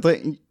 I don't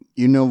think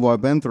you know what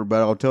I've been through, but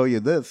I'll tell you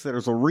this.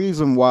 There's a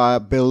reason why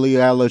Billie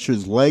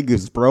Eilish's leg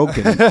is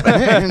broken.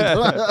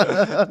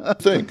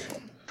 think.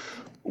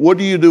 What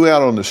do you do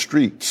out on the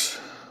streets?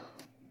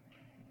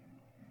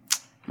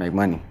 Make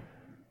money.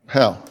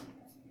 How?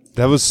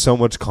 That was so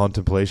much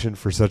contemplation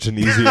for such an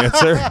easy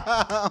answer.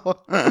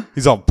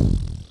 He's all...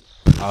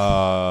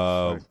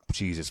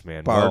 Jesus,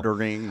 man.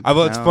 Bartering.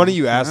 Well, it's funny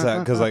you asked that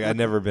because like I'd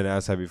never been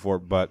asked that before.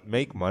 But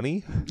make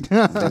money?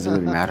 Doesn't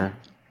really matter.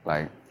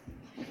 Like,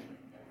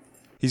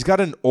 He's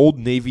got an Old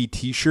Navy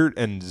T-shirt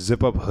and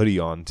zip-up hoodie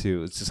on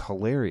too. It's just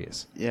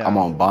hilarious. Yeah. I'm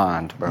on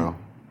bond, bro.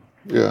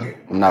 Yeah.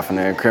 I'm not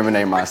finna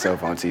incriminate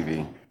myself on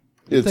TV.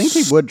 I think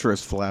he would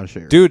dress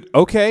flashier. Dude,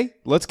 okay,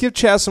 let's give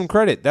Chaz some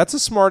credit. That's a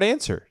smart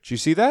answer. Did you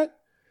see that?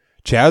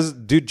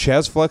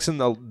 Chaz flexing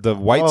the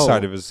white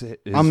side of his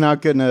I'm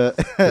not gonna,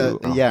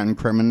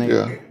 incriminate.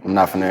 Yeah. I'm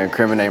not finna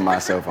incriminate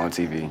myself on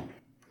TV.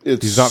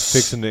 It's He's not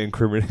fixing to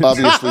incriminate.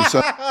 obviously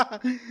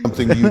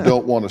something you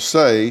don't want to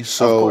say,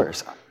 so Of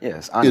course. Yes.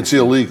 it's honestly.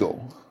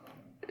 illegal.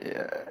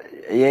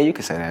 Yeah, you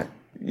can say that.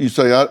 You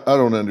say, I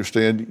don't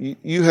understand.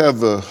 You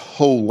have a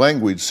whole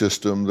language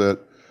system that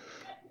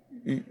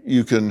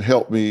you can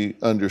help me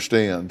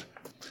understand.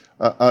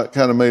 I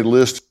kind of made a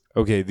list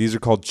Okay, these are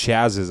called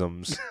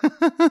Chazisms.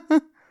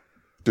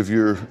 of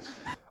your...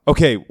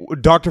 Okay,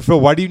 Dr.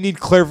 Phil, why do you need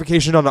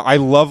clarification on I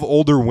love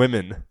older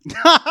women?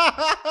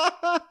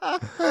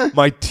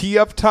 My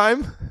tee-up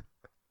time?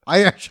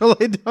 I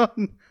actually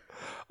don't.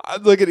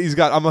 Look at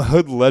I'm a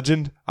hood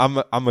legend. I'm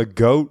a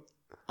goat.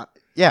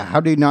 Yeah, how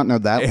do you not know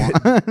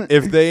that one?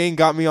 If they ain't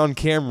got me on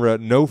camera,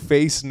 no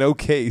face, no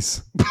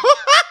case.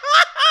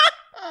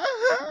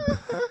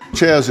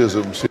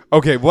 Chazisms.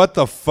 Okay, what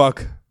the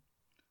fuck?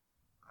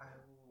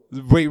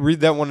 Wait, read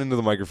that one into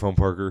the microphone,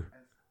 Parker.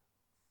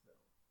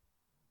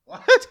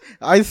 What?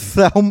 I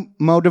sell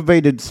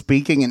motivated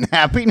speaking and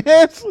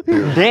happiness?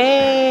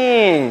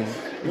 Dang.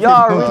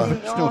 Y'all really,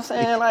 you know what I'm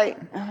saying? Like,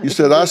 You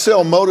said, I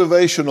sell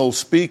motivational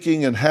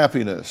speaking and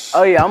happiness.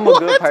 oh yeah, I'm a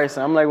good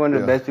person. I'm like one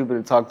of the best people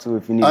to talk to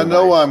if you need I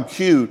know advice. I'm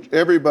cute.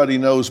 Everybody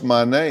knows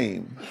my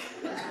name.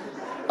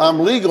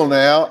 I'm legal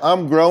now.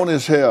 I'm grown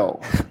as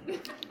hell.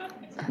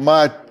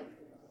 My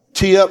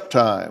tee-up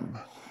time.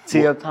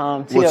 Tee-up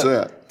time. What's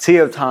that?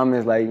 Tee-up time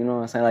is like, you know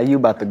what I'm saying? Like, you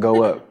about to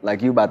go up.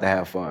 Like, you about to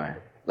have fun.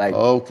 Like,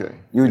 Okay.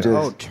 you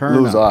just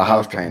turn lose up. all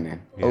house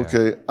training.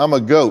 Okay. I'm a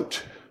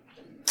goat.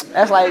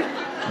 That's like...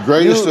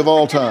 Greatest of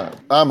all time.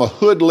 I'm a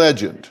hood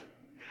legend.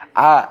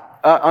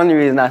 Only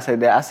reason I said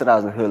that, I said I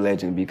was a hood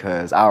legend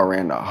because I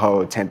ran the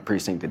whole 10th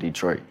precinct of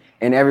Detroit.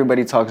 And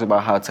everybody talks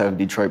about how tough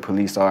Detroit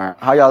police are.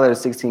 How y'all let a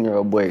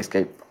 16-year-old boy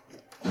escape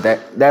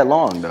that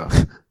long, though?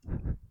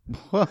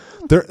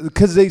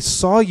 Because they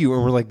saw you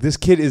and were like, this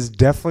kid is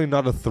definitely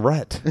not a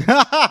threat.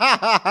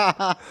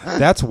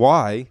 That's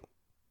why.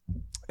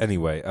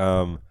 Anyway,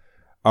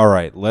 all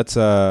right, let's,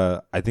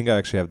 I think I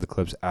actually have the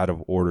clips out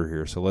of order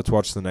here, so let's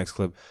watch the next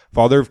clip.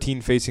 Father of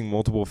teen facing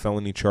multiple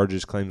felony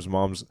charges claims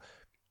mom,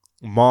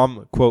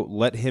 quote,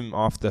 let him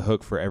off the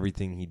hook for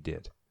everything he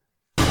did.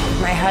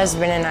 My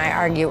husband and I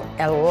argue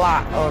a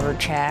lot over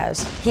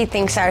Chaz. He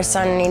thinks our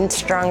son needs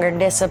stronger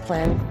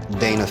discipline.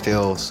 Dana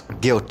feels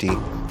guilty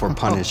for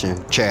punishing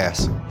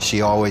Chaz.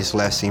 She always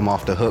lets him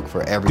off the hook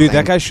for everything. Dude,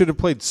 that guy should have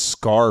played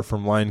Scar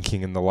from Lion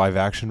King in the live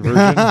action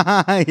version.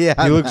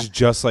 Yeah. He looks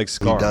just like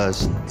Scar. He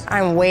does.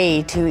 I'm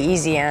way too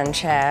easy on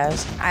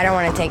Chaz. I don't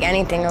want to take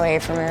anything away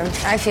from him.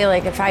 I feel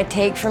like if I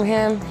take from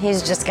him,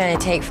 he's just going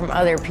to take from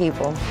other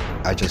people.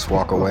 I just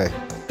walk away.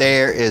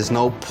 There is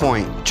no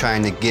point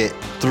trying to get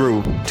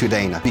through to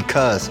Dana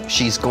because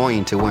she's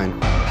going to win.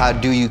 How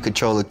do you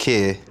control a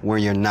kid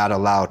when you're not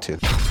allowed to?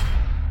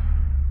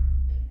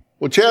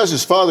 Well,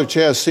 Chaz's father,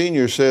 Chaz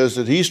Sr., says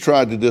that he's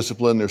tried to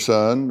discipline their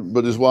son,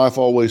 but his wife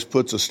always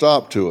puts a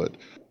stop to it.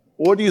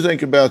 What do you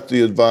think about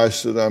the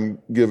advice that I'm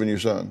giving your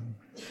son?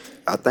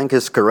 I think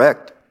it's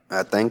correct.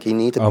 I think he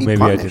needs to be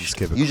maybe I punished. did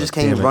skip it. You just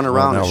Damn can't it. run Well,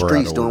 around now the we're out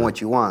streets of doing order.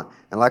 what you want.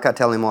 And like I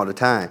tell him all the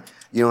time,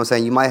 you know what I'm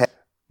saying? You might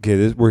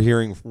Okay, we're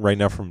hearing right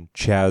now from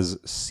Chaz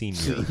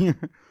Sr.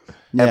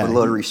 have a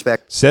little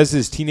respect Says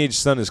his teenage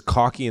son is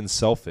cocky and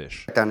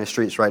selfish. on the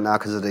streets right now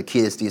because of the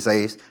kids these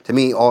days. To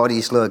me, all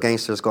these little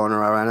gangsters going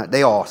around right now,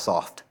 they all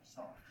soft.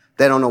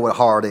 They don't know what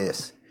hard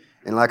is.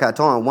 And like I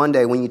told him, one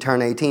day when you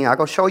turn 18, I'll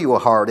go show you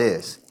what hard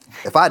is.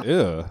 If I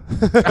Ew.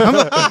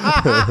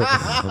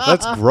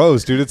 That's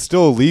gross, dude. It's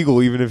still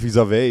illegal even if he's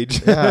of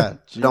age. Yeah,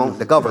 don't,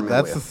 the government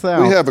that's will. the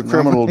South. We have a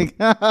criminal.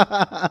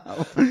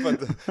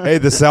 Hey,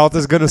 the South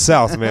is going to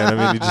South, man.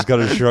 I mean, you just got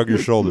to shrug your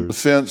shoulders.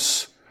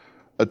 Defense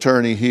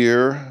attorney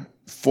here,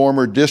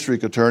 former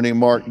district attorney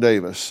Mark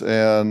Davis,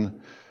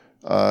 and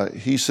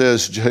he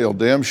says jail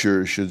damn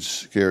sure should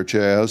scare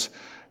Chaz.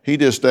 He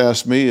just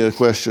asked me a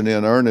question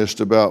in earnest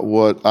about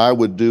what I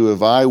would do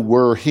if I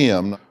were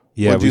him.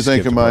 Yeah, what do you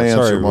think of my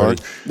answer, Mark?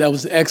 That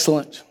was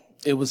excellent.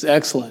 It was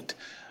excellent.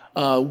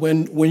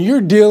 When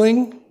you're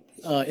dealing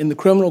in the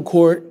criminal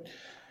court,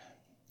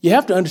 you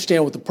have to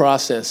understand what the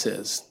process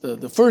is.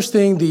 The first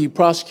thing the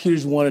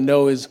prosecutors want to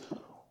know is,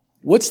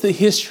 what's the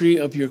history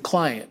of your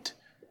client?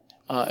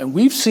 And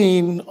we've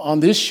seen on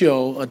this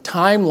show a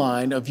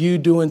timeline of you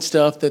doing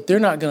stuff that they're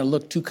not going to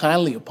look too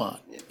kindly upon.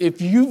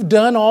 If you've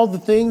done all the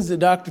things that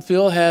Dr.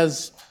 Phil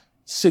has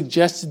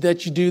suggested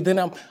that you do, then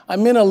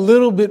I'm in a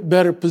little bit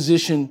better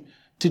position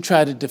to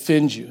try to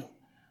defend you.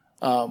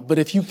 But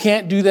if you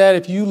can't do that,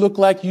 if you look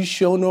like you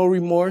show no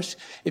remorse,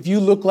 if you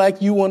look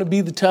like you want to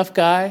be the tough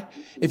guy,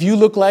 if you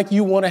look like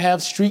you want to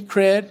have street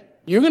cred,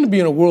 you're going to be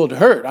in a world of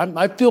hurt.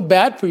 I feel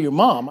bad for your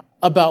mom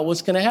about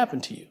what's going to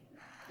happen to you.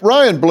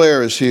 Ryan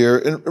Blair is here.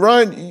 And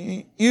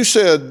Ryan, you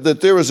said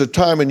that there was a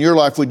time in your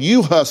life when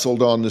you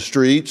hustled on the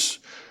streets.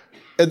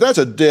 And that's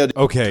a dead...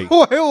 Okay.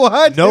 Wait,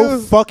 what? No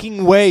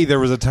fucking way there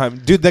was a time.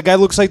 Dude, that guy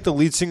looks like the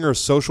lead singer of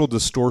Social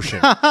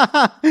Distortion.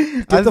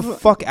 Get the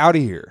fuck out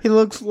of here. He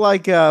looks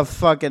like a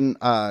fucking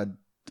Daryl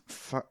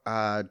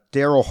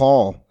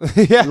Hall.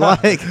 Yeah.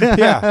 Like,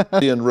 Yeah.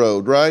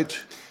 road, right?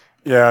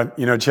 Yeah,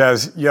 you know,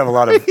 Chaz, you have a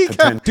lot of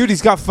potential. Dude,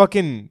 he's got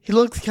fucking... he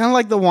looks kind of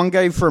like the one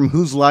guy from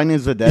Whose Line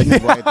Is It Anyway?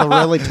 The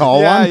really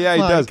tall Yeah, one. yeah,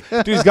 he does.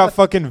 Dude, he's got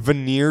fucking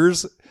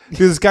veneers.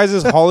 Dude, this guy's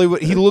this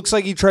Hollywood. He looks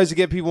like he tries to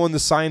get people into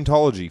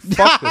Scientology.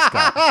 Fuck this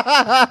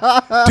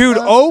guy. Dude,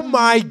 oh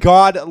my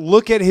God.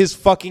 Look at his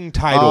fucking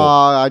title.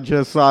 I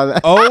just saw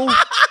that. Oh.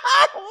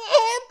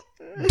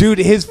 Dude,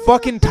 his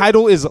fucking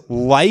title is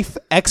Life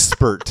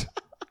Expert.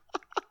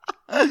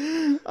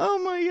 Oh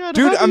my God.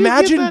 Dude, how do you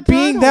get imagine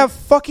being title? that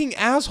fucking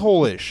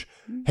asshole-ish.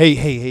 Hey,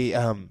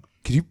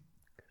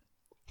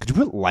 Could you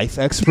put life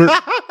expert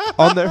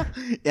on there?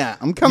 Yeah,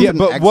 I'm coming. Yeah,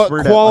 but what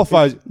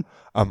qualifies?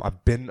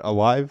 I've been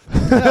alive.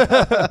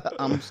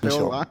 I'm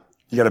still alive.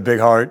 You got a big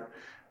heart.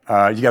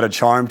 You got a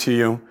charm to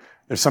you.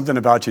 There's something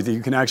about you that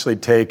you can actually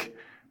take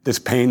this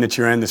pain that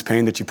you're in, this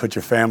pain that you put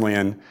your family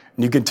in, and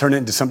you can turn it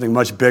into something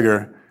much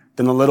bigger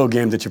than the little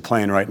game that you're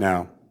playing right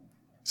now.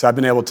 So I've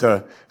been able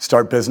to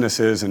start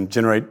businesses and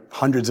generate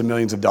hundreds of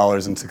millions of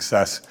dollars in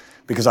success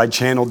because I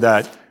channeled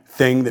that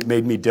thing that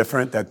made me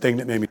different, that thing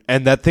that made me...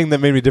 And that thing that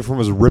made me different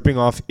was ripping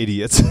off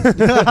idiots.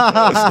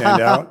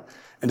 stand out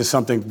into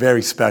something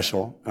very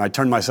special. And I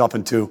turned myself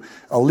into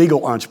a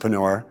legal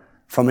entrepreneur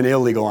from an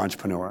illegal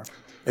entrepreneur.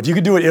 If you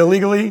could do it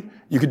illegally,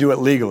 you could do it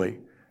legally.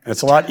 And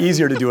it's a lot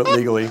easier to do it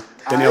legally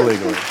than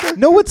illegally.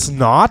 No, it's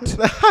not.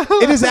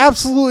 It is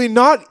absolutely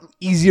not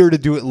easier to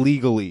do it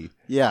legally.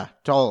 Yeah,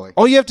 totally.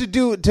 All you have to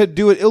do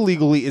it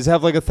illegally is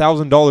have like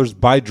 $1,000,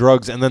 buy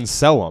drugs, and then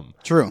sell them.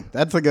 True.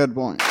 That's a good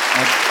point. I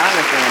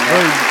understand that.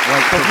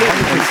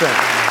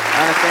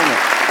 I understand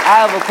that. I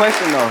have a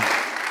question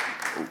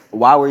though.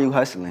 Why were you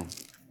hustling?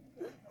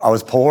 I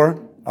was poor.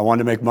 I wanted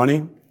to make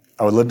money.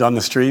 I would live on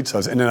the streets. I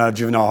was in and out of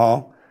juvenile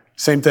hall.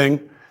 Same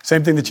thing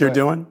that you're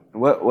doing.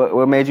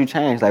 What made you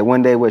change? Like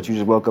one day, you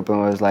just woke up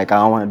and was like, I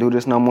don't want to do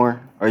this no more?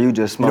 Or you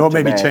just smoked You know what made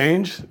your me bag?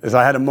 change? Is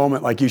I had a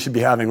moment like you should be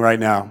having right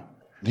now.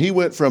 He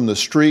went from the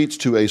streets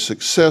to a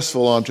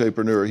successful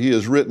entrepreneur. He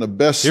has written a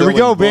best-selling Here we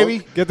go, book,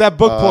 baby. Get that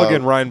book plug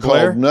in, Ryan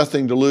Blair. called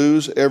Nothing to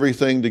Lose,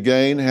 Everything to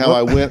Gain, How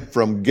I Went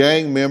from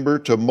Gang Member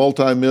to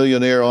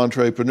Multimillionaire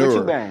Entrepreneur. What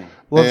you bang?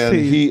 And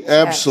he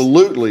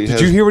absolutely has...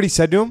 Did you hear what he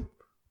said to him?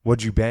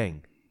 What'd you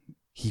bang?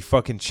 He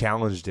fucking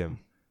challenged him.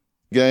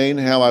 Gain,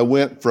 How I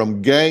Went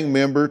from Gang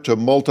Member to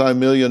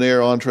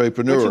Multimillionaire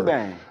Entrepreneur. What you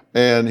bang?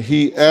 And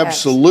he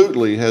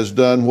absolutely has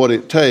done what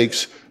it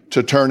takes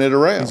to turn it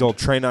around. He's all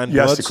Train 9 You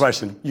asked Bloods. the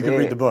question. You can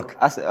read the book.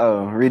 I said,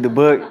 read the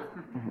book.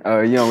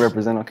 You don't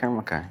represent on camera?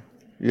 Okay.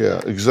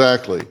 Yeah,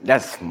 exactly.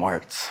 That's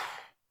smart.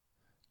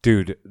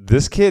 Dude,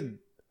 this kid,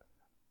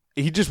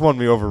 he just won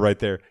me over right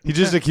there. He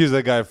just accused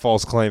that guy of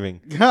false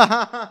claiming.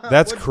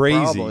 That's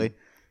crazy. Probably.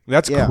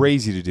 That's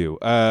crazy to do.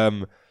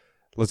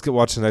 Let's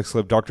watch the next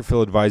clip. Dr.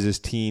 Phil advises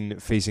teen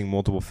facing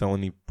multiple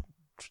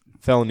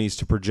felonies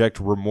to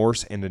project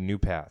remorse and a new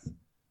path.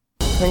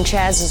 When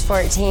Chaz was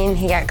 14,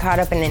 he got caught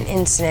up in an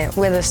incident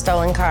with a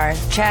stolen car.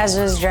 Chaz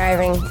was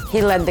driving.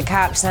 He led the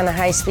cops on a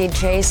high-speed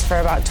chase for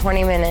about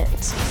 20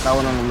 minutes. I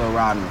went on a little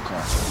ride in the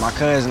car. My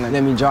cousin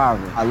let me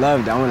drive it. I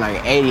loved it. I went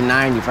like 80,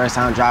 90. First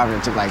time driving,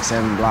 it took like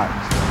 7 blocks.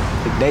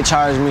 They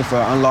charged me for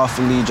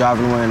unlawfully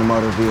driving away in a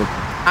motor vehicle.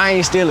 I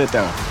ain't steal it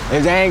though.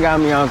 If they ain't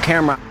got me on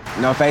camera,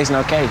 no face,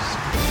 no case.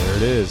 There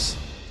it is.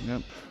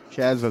 Yep.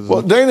 Chaz was...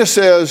 Well, Dana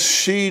says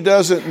she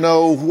doesn't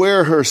know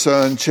where her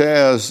son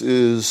Chaz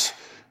is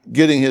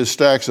getting his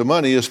stacks of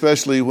money,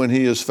 especially when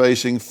he is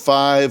facing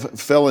 5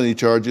 felony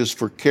charges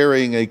for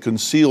carrying a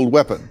concealed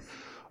weapon,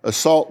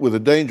 assault with a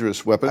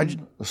dangerous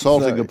weapon,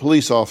 assaulting a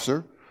police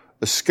officer,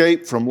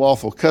 escape from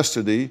lawful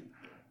custody,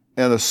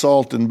 and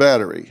assault and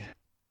battery.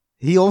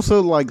 He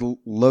also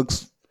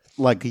looks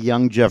like a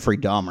young Jeffrey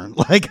Dahmer.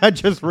 Like I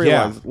just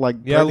realized, a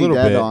pretty little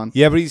dead bit. on.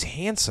 Yeah, but he's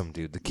handsome,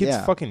 dude. The kid's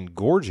fucking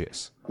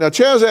gorgeous. Now,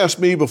 Chaz asked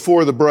me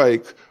before the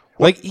break,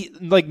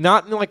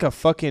 Not in like a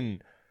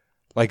fucking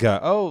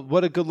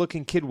what a good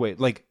looking kid way.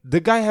 Like the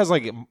guy has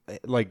like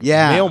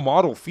male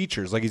model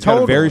features. Like he's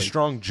got a very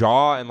strong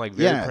jaw and like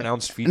very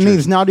pronounced features. And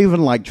he's not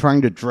even like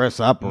trying to dress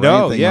up or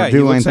anything or he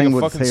do looks anything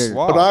like a with fucking his hair.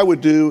 slob. what I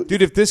would do,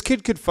 Dude, if this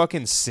kid could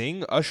fucking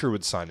sing, Usher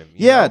would sign him.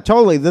 you Yeah, know?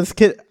 totally. This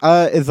kid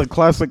is a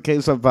classic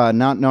case of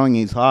not knowing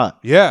he's hot.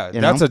 Yeah, You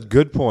that's know? a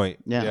good point.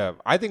 Yeah.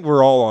 I think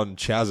we're all on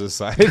Chaz's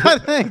side. I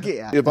think,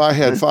 yeah. if I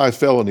had 5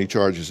 felony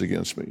charges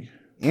against me,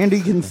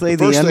 Andy can say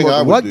the first N thing I word.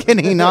 would What do- can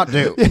he not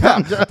do?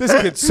 This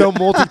kid's so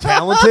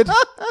multi-talented.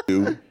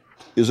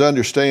 is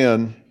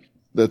understand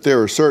that there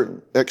are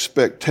certain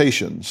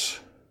expectations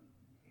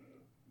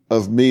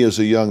of me as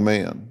a young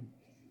man.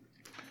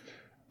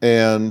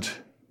 And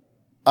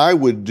I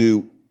would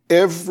do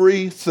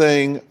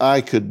everything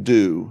I could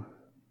do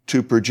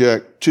to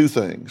project 2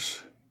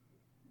 things: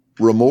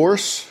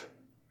 remorse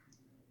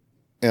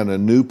and a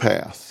new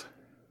path.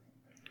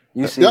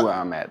 You see Yeah. where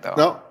I'm at though.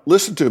 Now,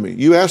 listen to me.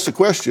 You asked the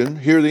question,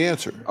 hear the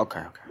answer.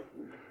 Okay.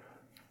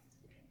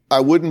 I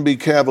wouldn't be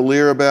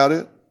cavalier about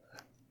it.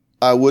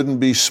 I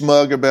wouldn't be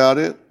smug about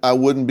it. I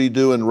wouldn't be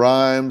doing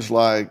rhymes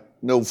like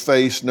no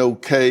face, no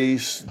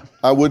case.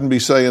 I wouldn't be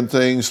saying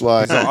things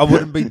like I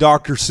wouldn't be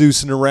Dr.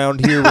 Seussing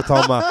around here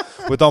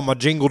with all my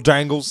jingle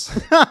jangles.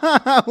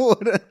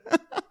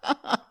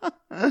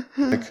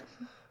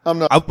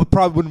 I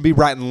probably wouldn't be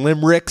writing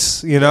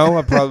limericks, you know.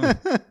 I probably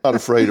not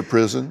afraid of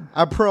prison.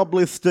 I'd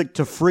probably stick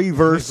to free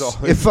verse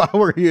if I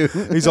were you.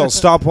 He's all,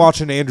 stop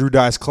watching Andrew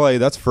Dice Clay.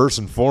 That's first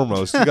and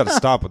foremost. You got to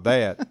stop with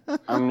that.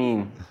 I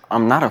mean,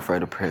 I'm not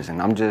afraid of prison.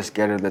 I'm just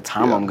scared of the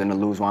time I'm going to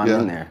lose while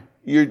I'm in there.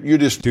 You're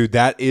just... Dude,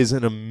 that is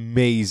an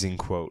amazing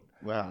quote.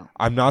 Wow.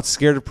 I'm not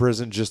scared of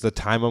prison, just the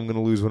time I'm going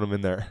to lose when I'm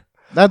in there.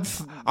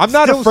 I'm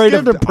not still afraid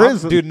of scared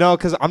prison. dude. No,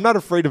 because I'm not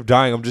afraid of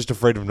dying. I'm just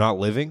afraid of not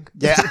living.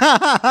 Yeah,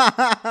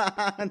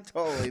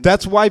 totally.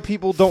 That's why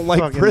people don't like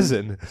Fucking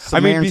prison. I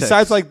mean,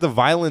 besides like the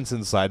violence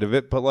inside of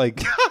it, but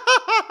like,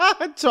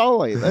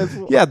 totally.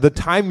 yeah, the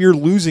time you're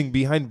losing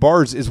behind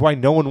bars is why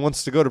no one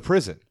wants to go to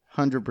prison.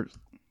 100%.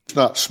 It's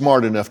not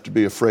smart enough to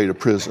be afraid of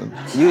prison.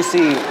 You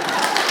see,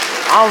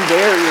 I'm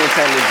very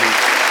intelligent.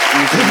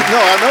 You see, No,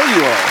 I know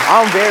you are.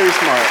 I'm very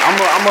smart.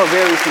 I'm a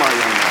very smart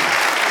young man.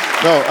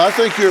 No, I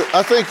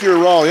think your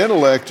raw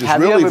intellect is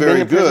Have really you ever very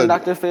been to prison, good.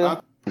 Dr.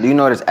 Phil? Do you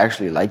know what it's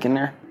actually like in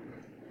there?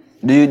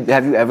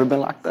 Have you ever been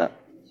locked up?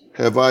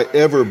 Have I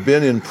ever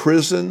been in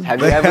prison? Have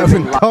you They ever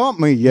haven't been locked taught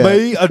me yet.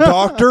 Me, a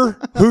doctor?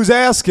 Who's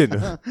asking?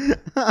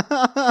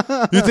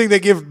 You think they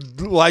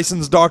give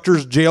licensed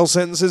doctors jail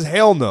sentences?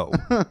 Hell no.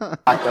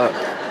 up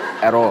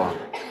at all?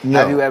 No.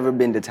 Have you ever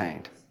been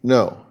detained?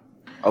 No.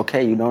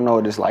 Okay, you don't know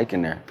what it's like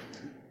in there.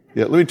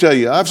 Yeah, let me tell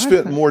you, I've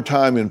spent more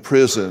time in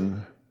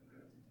prison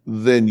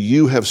than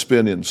you have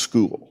spent in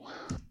school.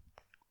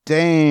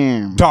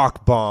 Damn.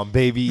 Doc bomb,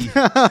 baby.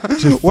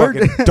 Just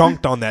fucking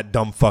dunked on that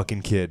dumb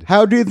fucking kid.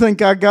 How do you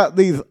think I got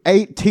these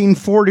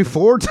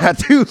 1844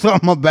 tattoos on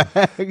my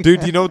back?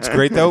 Dude, you know what's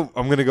great though?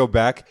 I'm going to go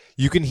back.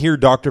 You can hear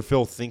Dr.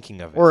 Phil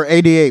thinking of it. Or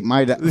 88,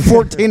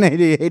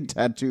 1488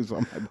 tattoos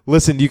on my back.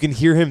 Listen, you can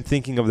hear him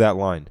thinking of that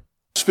line.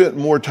 Spent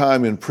more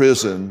time in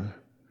prison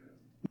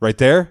Right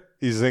there?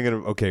 He's thinking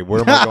of, okay, where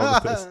am I going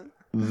with this?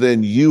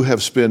 than you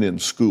have spent in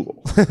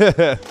school. That's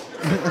a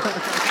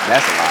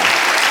lie.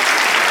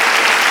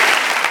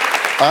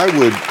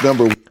 I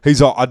would,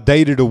 He's all, I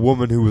dated a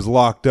woman who was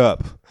locked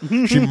up.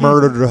 She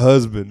murdered her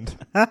husband.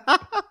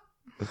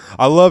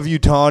 I love you,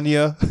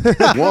 Tanya.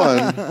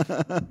 one,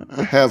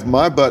 have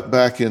my butt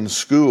back in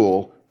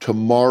school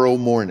tomorrow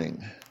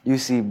morning. You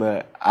see,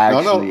 but I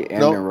actually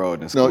am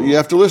enrolled in school. No, you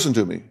have to listen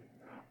to me.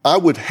 I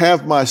would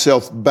have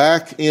myself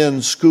back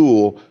in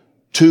school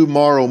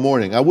tomorrow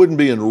morning. I wouldn't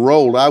be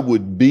enrolled. I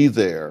would be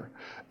there.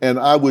 And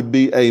I would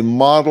be a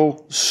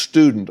model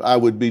student. I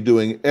would be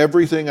doing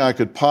everything I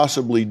could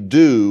possibly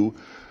do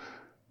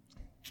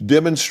to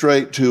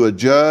demonstrate to a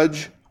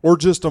judge. Or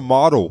just a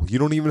model. You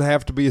don't even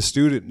have to be a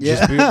student.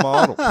 Just be a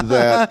model.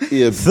 That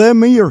if Send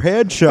me your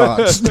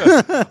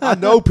headshots. I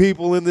know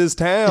people in this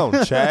town,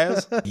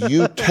 Chaz.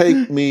 you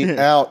take me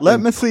out, Let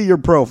me see your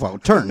profile.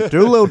 Turn.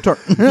 Do a little turn.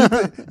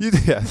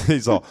 Yeah,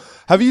 he's all,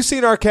 have you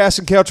seen our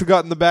casting couch we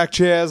got in the back,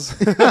 Chaz?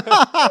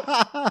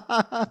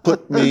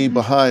 put me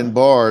behind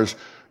bars,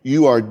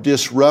 you are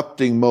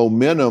disrupting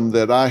momentum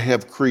that I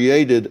have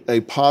created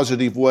a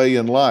positive way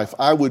in life.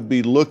 I would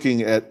be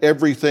looking at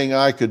everything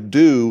I could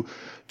do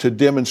to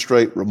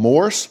demonstrate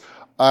remorse.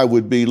 I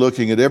would be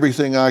looking at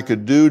everything I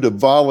could do to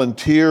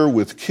volunteer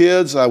with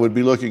kids. I would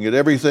be looking at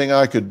everything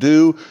I could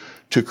do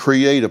to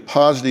create a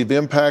positive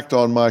impact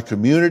on my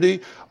community.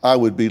 I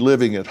would be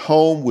living at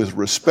home with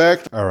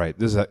respect. All right,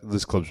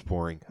 this clip's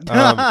boring.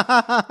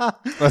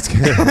 Let's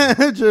get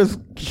It just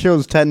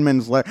shows 10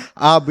 minutes later.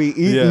 I'll be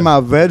eating my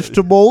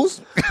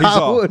vegetables.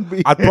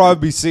 I'd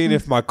probably be seeing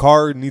if my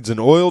car needs an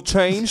oil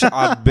change.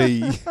 I'd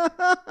be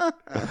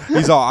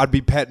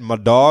petting my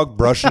dog,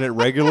 brushing it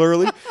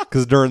regularly,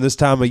 because during this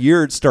time of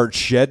year it starts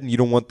shedding. You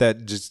don't want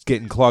that just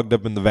getting clogged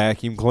up in the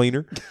vacuum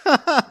cleaner.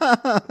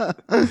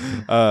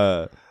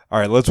 All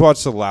right, let's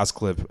watch the last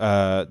clip.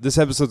 This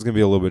episode's going to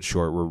be a little bit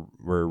short.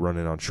 We're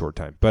running on short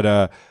time.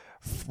 But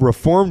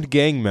reformed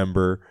gang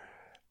member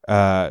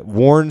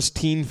warns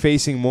teen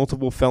facing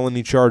multiple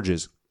felony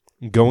charges.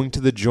 Going to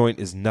the joint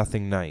is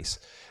nothing nice.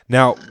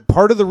 Now,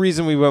 part of the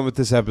reason we went with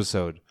this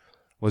episode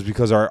was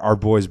because our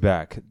boy's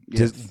back.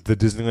 Yes. The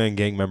Disneyland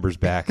gang member's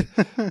back,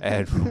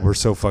 and we're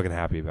so fucking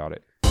happy about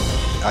it.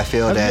 I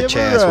feel that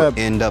Chaz would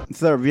end up.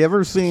 So, have you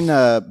ever seen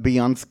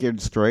Beyond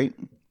Scared Straight?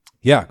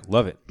 Yeah,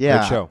 love it. Yeah.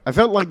 Great show. I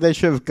felt like they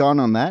should have gone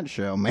on that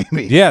show,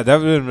 maybe. Yeah, that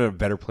would have been a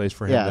better place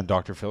for him Yeah. than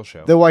Dr. Phil's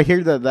show. Though I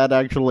hear that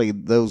actually,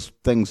 those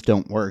things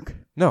don't work.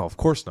 No, of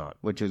course not.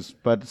 But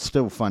it's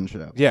still a fun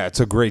show. Yeah, it's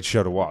a great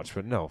show to watch,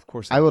 but no, of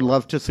course not. I would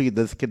love to see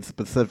this kid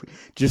specific.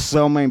 Just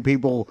so many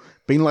people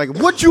being like,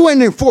 "What you in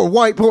there for,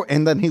 white boy?"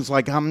 And then he's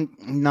like, "I'm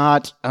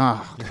not."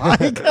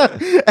 Like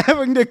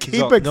having to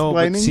keep explaining. No,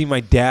 but see, my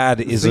dad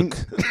is and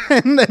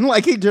then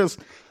like he just.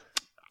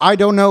 I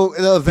don't know.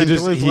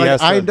 Eventually, he like, has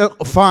to- I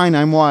don't. Fine,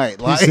 I'm white.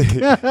 Like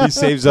he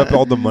saves up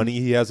all the money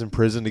he has in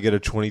prison to get a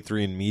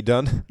 23andMe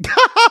done.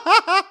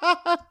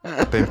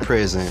 In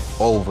prison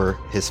over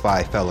his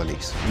 5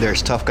 felonies.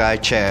 There's tough guy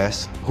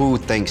Chaz, who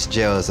thinks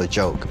jail is a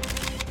joke.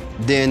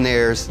 Then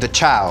there's the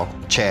child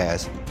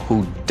Chaz,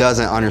 who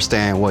doesn't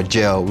understand what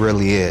jail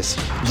really is.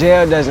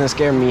 Jail doesn't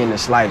scare me in the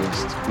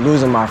slightest.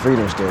 Losing my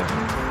freedom still.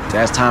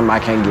 That's time I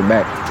can't get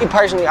back. Me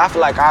personally, I feel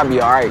like I'll be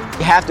all right.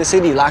 Half the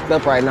city locked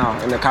up right now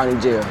in the county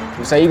jail.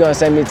 So you gonna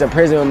send me to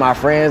prison with my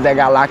friends that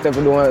got locked up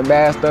for doing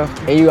bad stuff,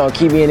 and you gonna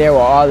keep me in there with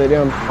all of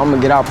them? I'm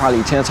gonna get out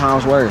probably 10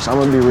 times worse. I'm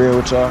gonna be real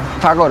with y'all.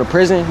 If I go to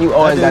prison, you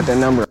always got the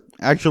number.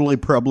 actually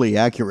probably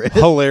accurate.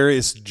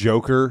 Hilarious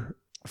Joker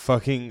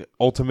fucking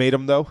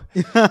ultimatum, though.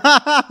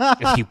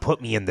 If you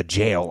put me in the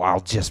jail,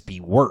 I'll just be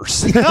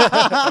worse.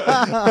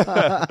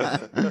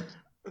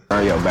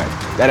 behind your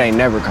back. That ain't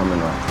never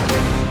coming off.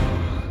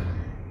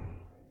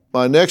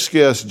 My next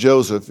guest,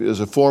 Joseph, is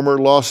a former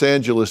Los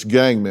Angeles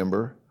gang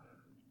member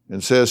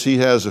and says he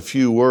has a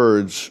few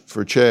words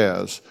for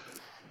Chaz.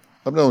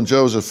 I've known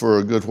Joseph for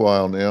a good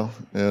while now,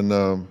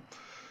 and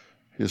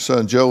his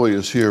son Joey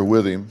is here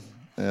with him.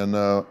 And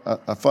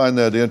I find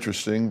that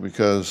interesting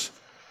because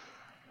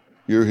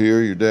you're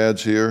here, your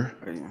dad's here.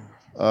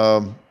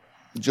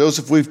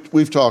 Joseph,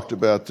 we've talked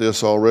about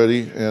this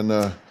already,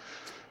 and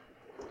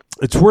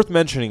it's worth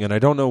mentioning, and I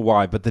don't know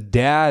why, but the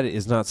dad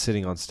is not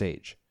sitting on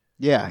stage.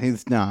 Yeah,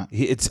 he's not.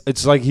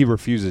 It's like he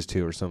refuses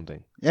to or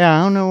something. Yeah,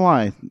 I don't know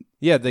why.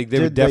 Yeah, they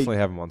would definitely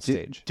have him on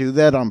stage. Do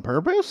that on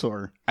purpose,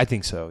 or? I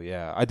think so,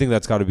 yeah. I think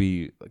that's got to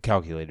be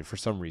calculated for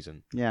some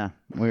reason. Yeah,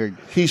 weird.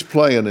 He's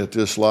playing at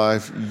this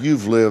life.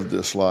 You've lived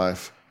this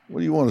life.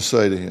 What do you want to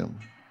say to him?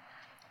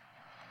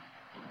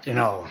 You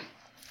know,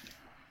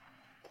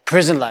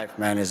 prison life,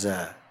 man, is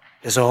a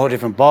whole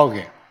different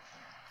ballgame.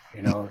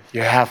 You know,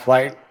 you're half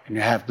white and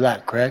you're half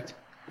black, correct?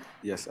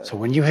 Yes, sir. So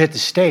when you hit the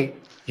state,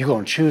 you're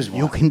going to choose one.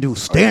 You can do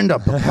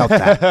stand-up about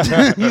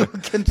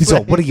that. He's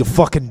like, what are you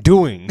fucking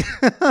doing?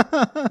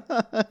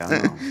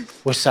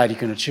 Which side are you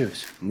going to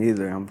choose?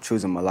 Neither. I'm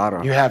choosing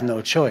mulatto. You have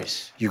no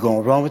choice. You're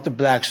going to run with the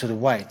blacks or the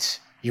whites.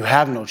 You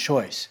have no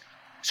choice.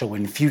 So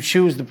if you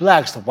choose the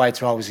blacks, the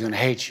whites are always going to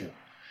hate you.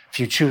 If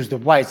you choose the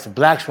whites, the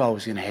blacks are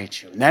always going to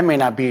hate you. And that may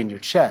not be in your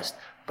chest,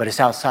 but it's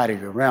outside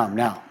of your realm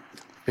now.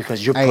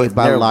 Because you're Hey,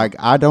 but like,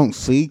 I don't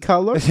see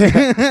color.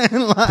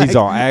 He's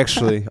all,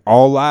 actually,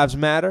 all lives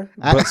matter.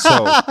 But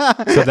so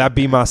that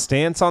be my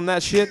stance on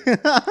that shit?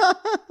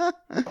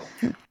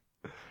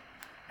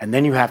 And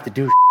then you have to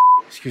do,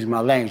 excuse my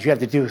language, you have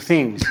to do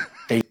things.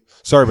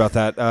 Sorry about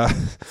that.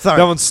 Sorry.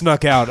 That one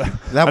snuck out.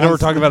 I know we're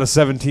talking about a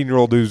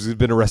 17-year-old who's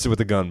been arrested with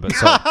a gun, but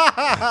sorry.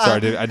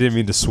 Sorry, I didn't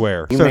mean to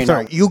swear.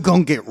 Sorry, you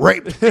gonna get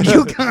raped. Sorry.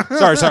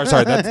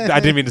 I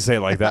didn't mean to say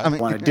it like that. I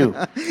want to do.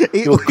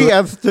 He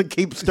has to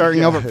keep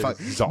starting over.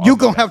 You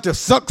gonna have to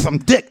suck some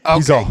dick.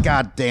 Okay,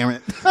 god damn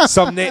it.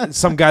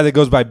 Some guy that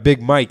goes by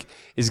Big Mike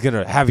is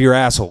gonna have your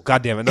asshole.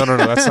 God damn it. No,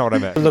 that's not what I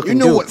meant. You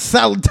know what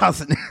salad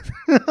tossing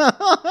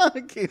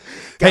is.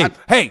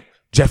 Hey.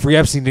 Jeffrey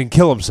Epstein didn't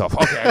kill himself.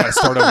 Okay, I gotta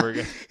start over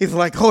again. He's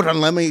like, hold on,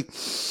 let me.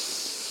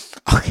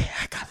 Okay,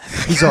 I got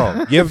it. He's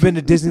all, you ever been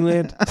to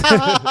Disneyland?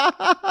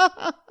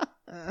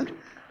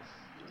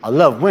 I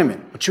love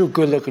women, but you're a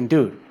good-looking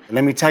dude. And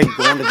let me tell you,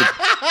 going to the...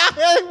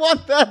 I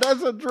want that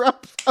as a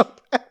drop.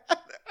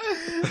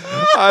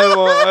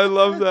 I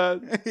love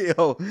that.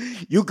 Yo,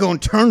 you gonna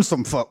turn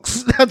some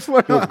folks. That's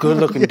what you're a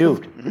good-looking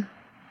dude.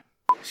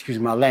 Excuse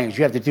my language.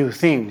 You have to do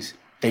things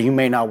that you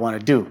may not want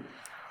to do.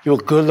 You're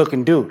a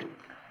good-looking dude.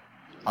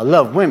 I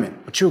love women,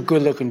 but you're a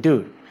good-looking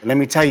dude. And let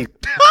me tell you.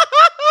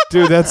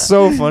 Dude, that's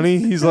so funny.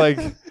 He's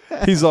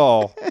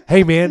all,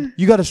 hey, man,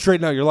 you got to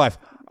straighten out your life.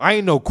 I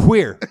ain't no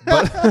queer,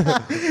 but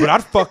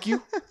I'd fuck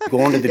you.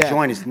 Going to the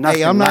joint is nothing.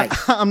 Hey,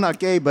 I'm not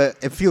gay, but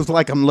it feels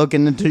like I'm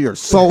looking into your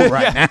soul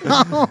right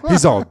now.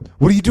 He's all,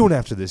 what are you doing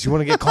after this? You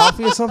want to get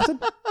coffee or something?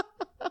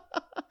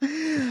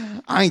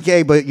 I ain't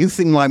gay, but you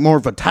seem like more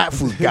of a Thai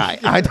food guy.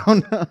 I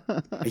don't know.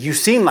 You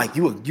seem like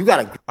you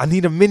got a... I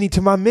need a mini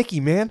to my Mickey,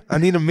 man. I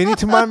need a mini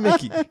to my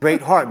Mickey.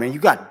 Great heart, man. You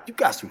got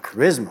some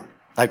charisma.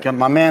 Like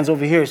my man's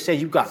over here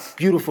said, you got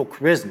beautiful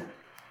charisma.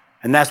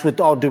 And that's with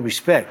all due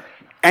respect.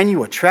 And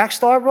you a track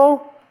star,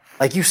 bro?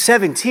 Like you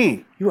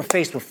 17. You were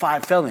faced with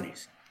 5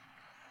 felonies.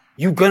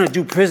 You gonna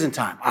do prison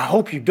time. I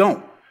hope you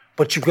don't.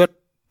 But you gonna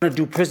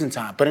do prison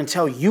time. But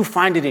until you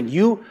find it in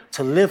you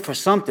to live for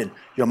something,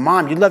 your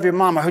mom, you love your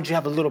mom. I heard you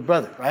have a little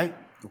brother, right?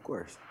 Of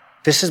course.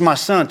 This is my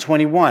son,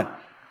 21.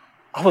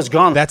 I was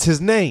gone. That's his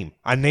name.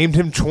 I named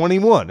him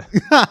 21.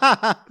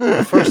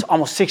 The first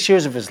almost 6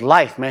 years of his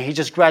life, man. He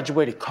just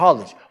graduated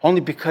college only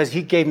because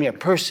he gave me a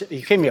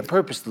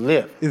purpose to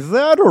live. Is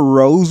that a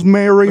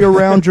rosemary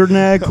around your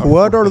neck?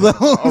 What are those?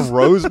 A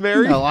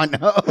rosemary? No, I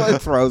know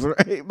it's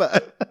rosemary,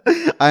 but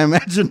I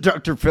imagine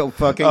Dr. Phil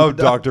fucking. Oh,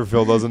 Dr.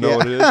 Phil doesn't know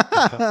what it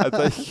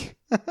is.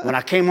 When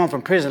I came home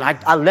from prison,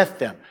 I left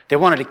them. They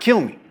wanted to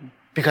kill me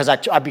because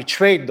I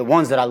betrayed the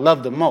ones that I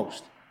loved the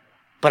most.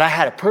 But I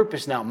had a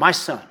purpose now, my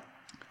son.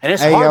 And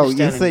it's hard to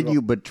stand you said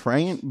you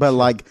betraying, but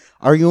like,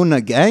 are you in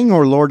a gang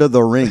or Lord of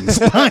the Rings?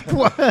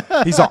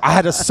 He's all, I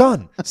had a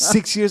son,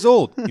 6 years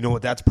old. You know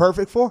what that's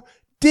perfect for?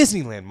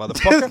 Disneyland,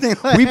 motherfucker.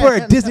 Disneyland. We were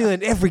at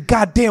Disneyland every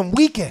goddamn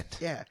weekend.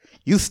 Yeah.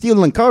 You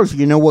stealing cars,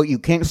 you know what you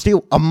can't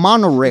steal? A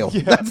monorail.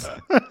 Yeah.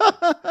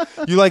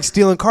 You like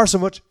stealing cars so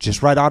much,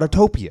 just write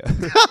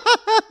Autotopia.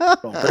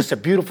 But it's a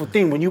beautiful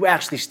thing when you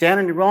actually stand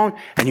on your own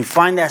and you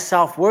find that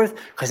self-worth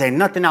because ain't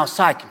nothing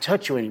outside can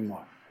touch you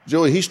anymore.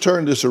 Joey, he's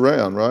turned this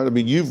around, right? I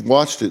mean, you've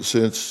watched it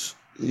since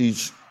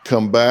he's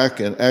come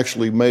back and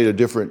actually made a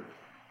different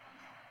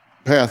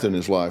path in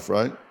his life,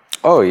 right?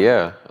 Oh,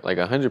 yeah, like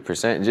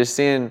 100%. Just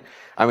seeing,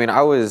 I mean,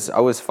 I was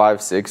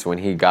 5'6" when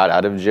he got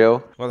out of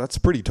jail. Well, that's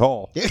pretty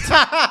tall.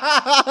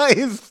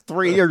 He's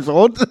 3 years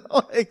old.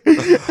 I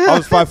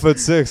was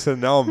 5'6",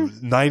 and now I'm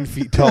 9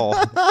 feet tall.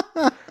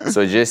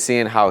 So just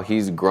seeing how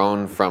he's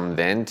grown from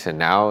then to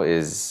now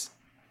is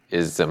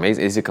is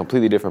amazing. He's a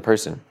completely different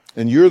person.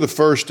 And you're the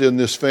first in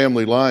this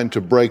family line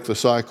to break the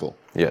cycle.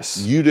 Yes.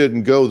 You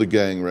didn't go the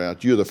gang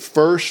route. You're the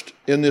first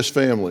in this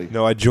family.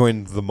 No, I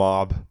joined the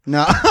mob.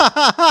 No,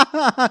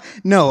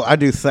 no, I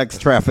do sex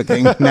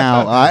trafficking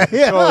now.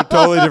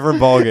 Totally different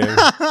ballgame.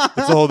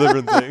 It's a whole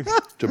different thing.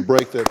 To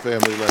break that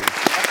family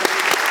legacy.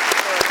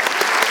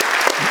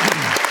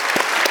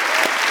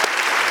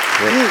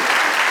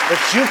 But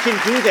you can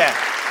do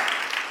that.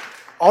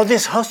 All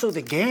this hustle,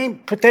 the game,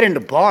 put that into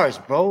bars,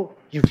 bro.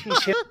 You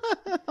teach him.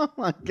 Oh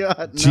my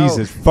God! No.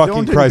 Jesus fucking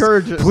Don't Christ!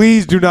 encourage it.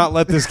 Please do not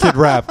let this kid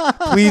rap.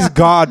 Please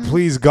God,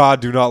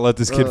 do not let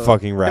this kid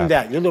fucking rap.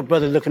 That your little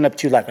brother looking up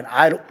to you like an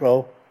idol,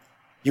 bro.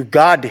 You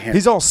God to him.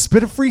 He's all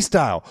spit a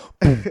freestyle.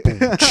 Boom, boom,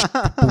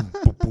 boom,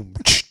 boom, boom,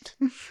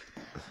 boom.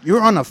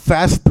 You're on a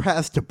fast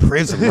path to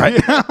prison right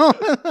now.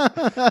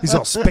 He's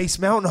all Space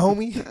Mountain,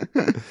 homie.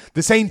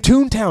 This ain't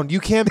Toontown.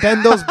 You can't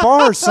bend those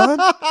bars, son.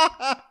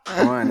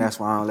 One, that's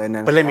why I don't let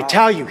nothing. But let me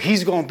tell you,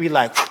 he's gonna be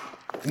like,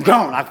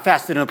 gone, like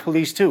faster than the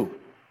police too.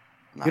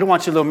 You don't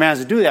want your little man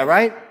to do that,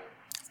 right?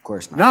 Of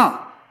course not. No.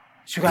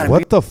 You gotta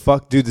What the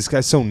fuck, dude? This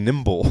guy's so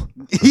nimble.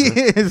 He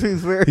is.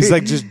 He's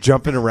like just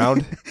jumping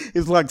around.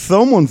 It's like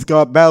someone's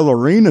got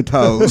ballerina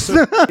toes. be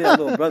that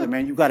little brother,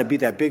 man. You gotta be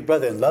that big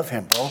brother and love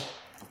him, bro.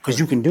 Because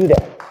you can do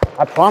that.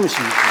 I promise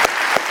you.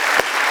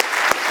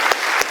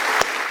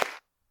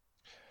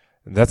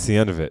 And that's the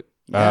end of it.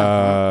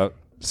 Yeah.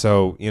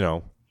 So,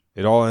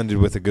 it all ended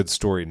with a good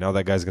story. Now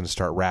that guy's going to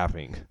start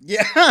rapping.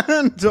 Yeah,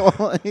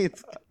 totally.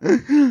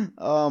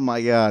 Oh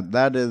my God,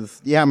 that is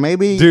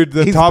maybe. Dude,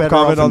 the he's top better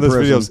comment off on in this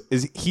video prison.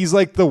 is he's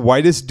like the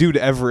whitest dude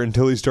ever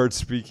until he starts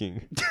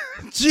speaking.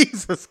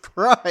 Jesus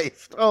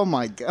Christ! Oh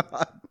my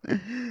God,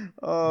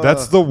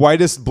 That's the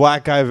whitest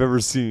black guy I've ever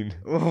seen.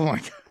 oh my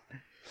God.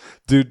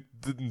 Dude,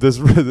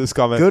 this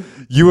comment. Good.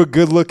 You a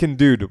good looking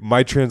dude.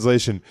 My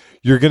translation.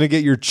 You're going to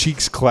get your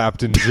cheeks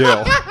clapped in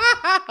jail.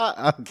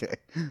 Okay,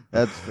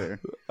 that's fair.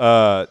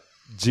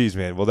 Geez,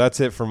 man. Well, that's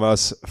it from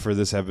us for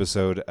this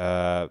episode.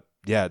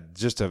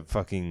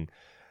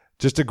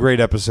 Just a great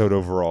episode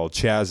overall.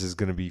 Chaz is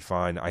going to be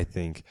fine, I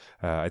think.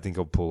 I think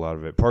he'll pull out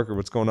of it. Parker,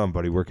 what's going on,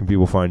 buddy? Where can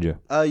people find you?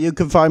 You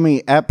can find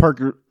me at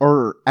Parker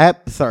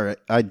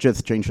I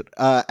just changed it.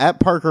 At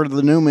Parker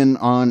the Newman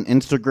on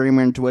Instagram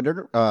and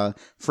Twitter.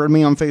 Friend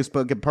me on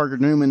Facebook at Parker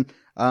Newman.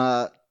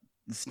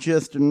 It's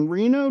just in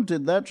Reno.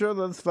 Did that show?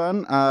 That's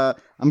fun.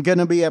 I'm going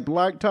to be at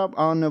Blacktop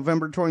on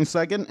November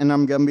 22nd, and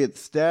I'm going to be at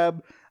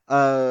Stab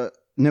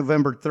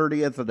November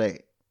 30th at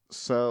 8.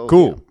 So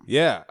Cool.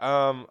 Yeah.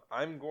 I'm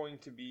going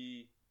to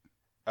be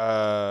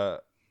what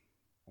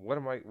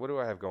do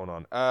I have going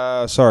on?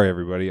 Sorry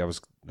everybody. I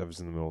was in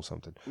the middle of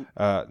something.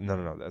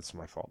 No, that's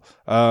my fault.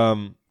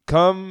 I'll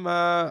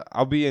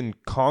be in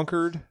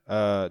Concord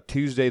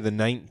Tuesday the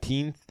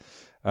 19th.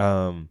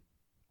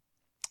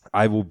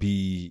 I will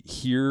be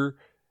here,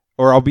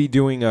 or I'll be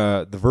doing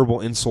the Verbal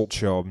Insult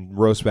Show. I'm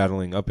roast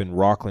battling up in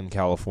Rockland,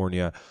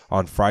 California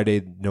on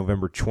Friday,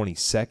 November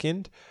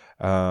 22nd.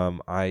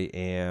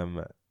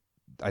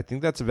 I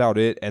think that's about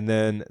it. And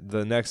then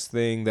the next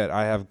thing that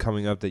I have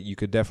coming up that you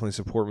could definitely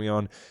support me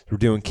on, we're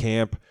doing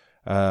camp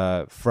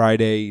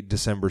Friday,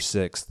 December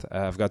 6th.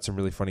 I've got some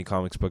really funny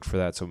comics booked for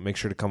that, so make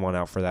sure to come on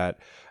out for that.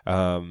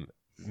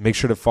 Make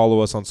sure to follow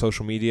us on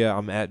social media.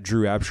 I'm at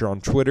Drew Absher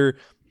on Twitter.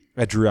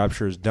 At Drew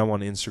Absher is dumb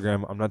on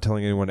Instagram. I'm not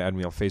telling anyone to add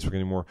me on Facebook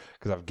anymore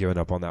because I've given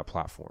up on that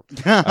platform.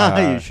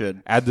 You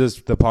should. Add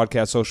the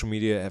podcast social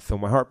media at Fill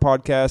My Heart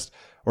Podcast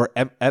or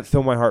at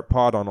Fill My Heart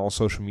Pod on all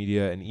social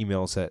media, and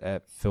email us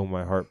at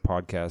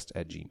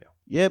fillmyheartpodcast@gmail.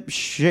 Yep,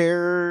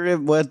 share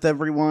it with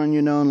everyone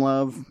you know and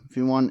love if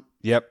you want.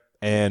 Yep,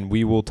 and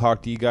we will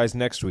talk to you guys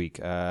next week.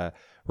 We're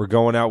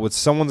going out with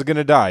Someone's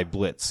Gonna Die,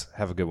 Blitz.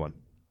 Have a good one.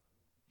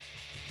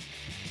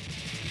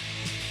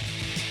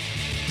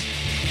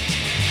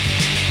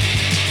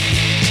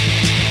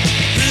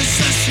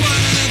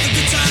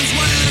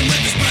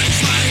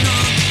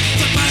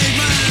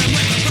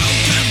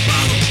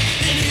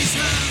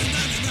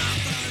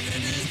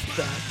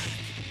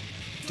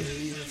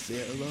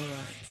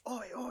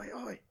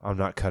 I'm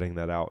not cutting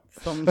that out.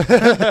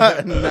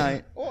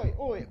 Night. Oi,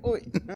 oi, oi.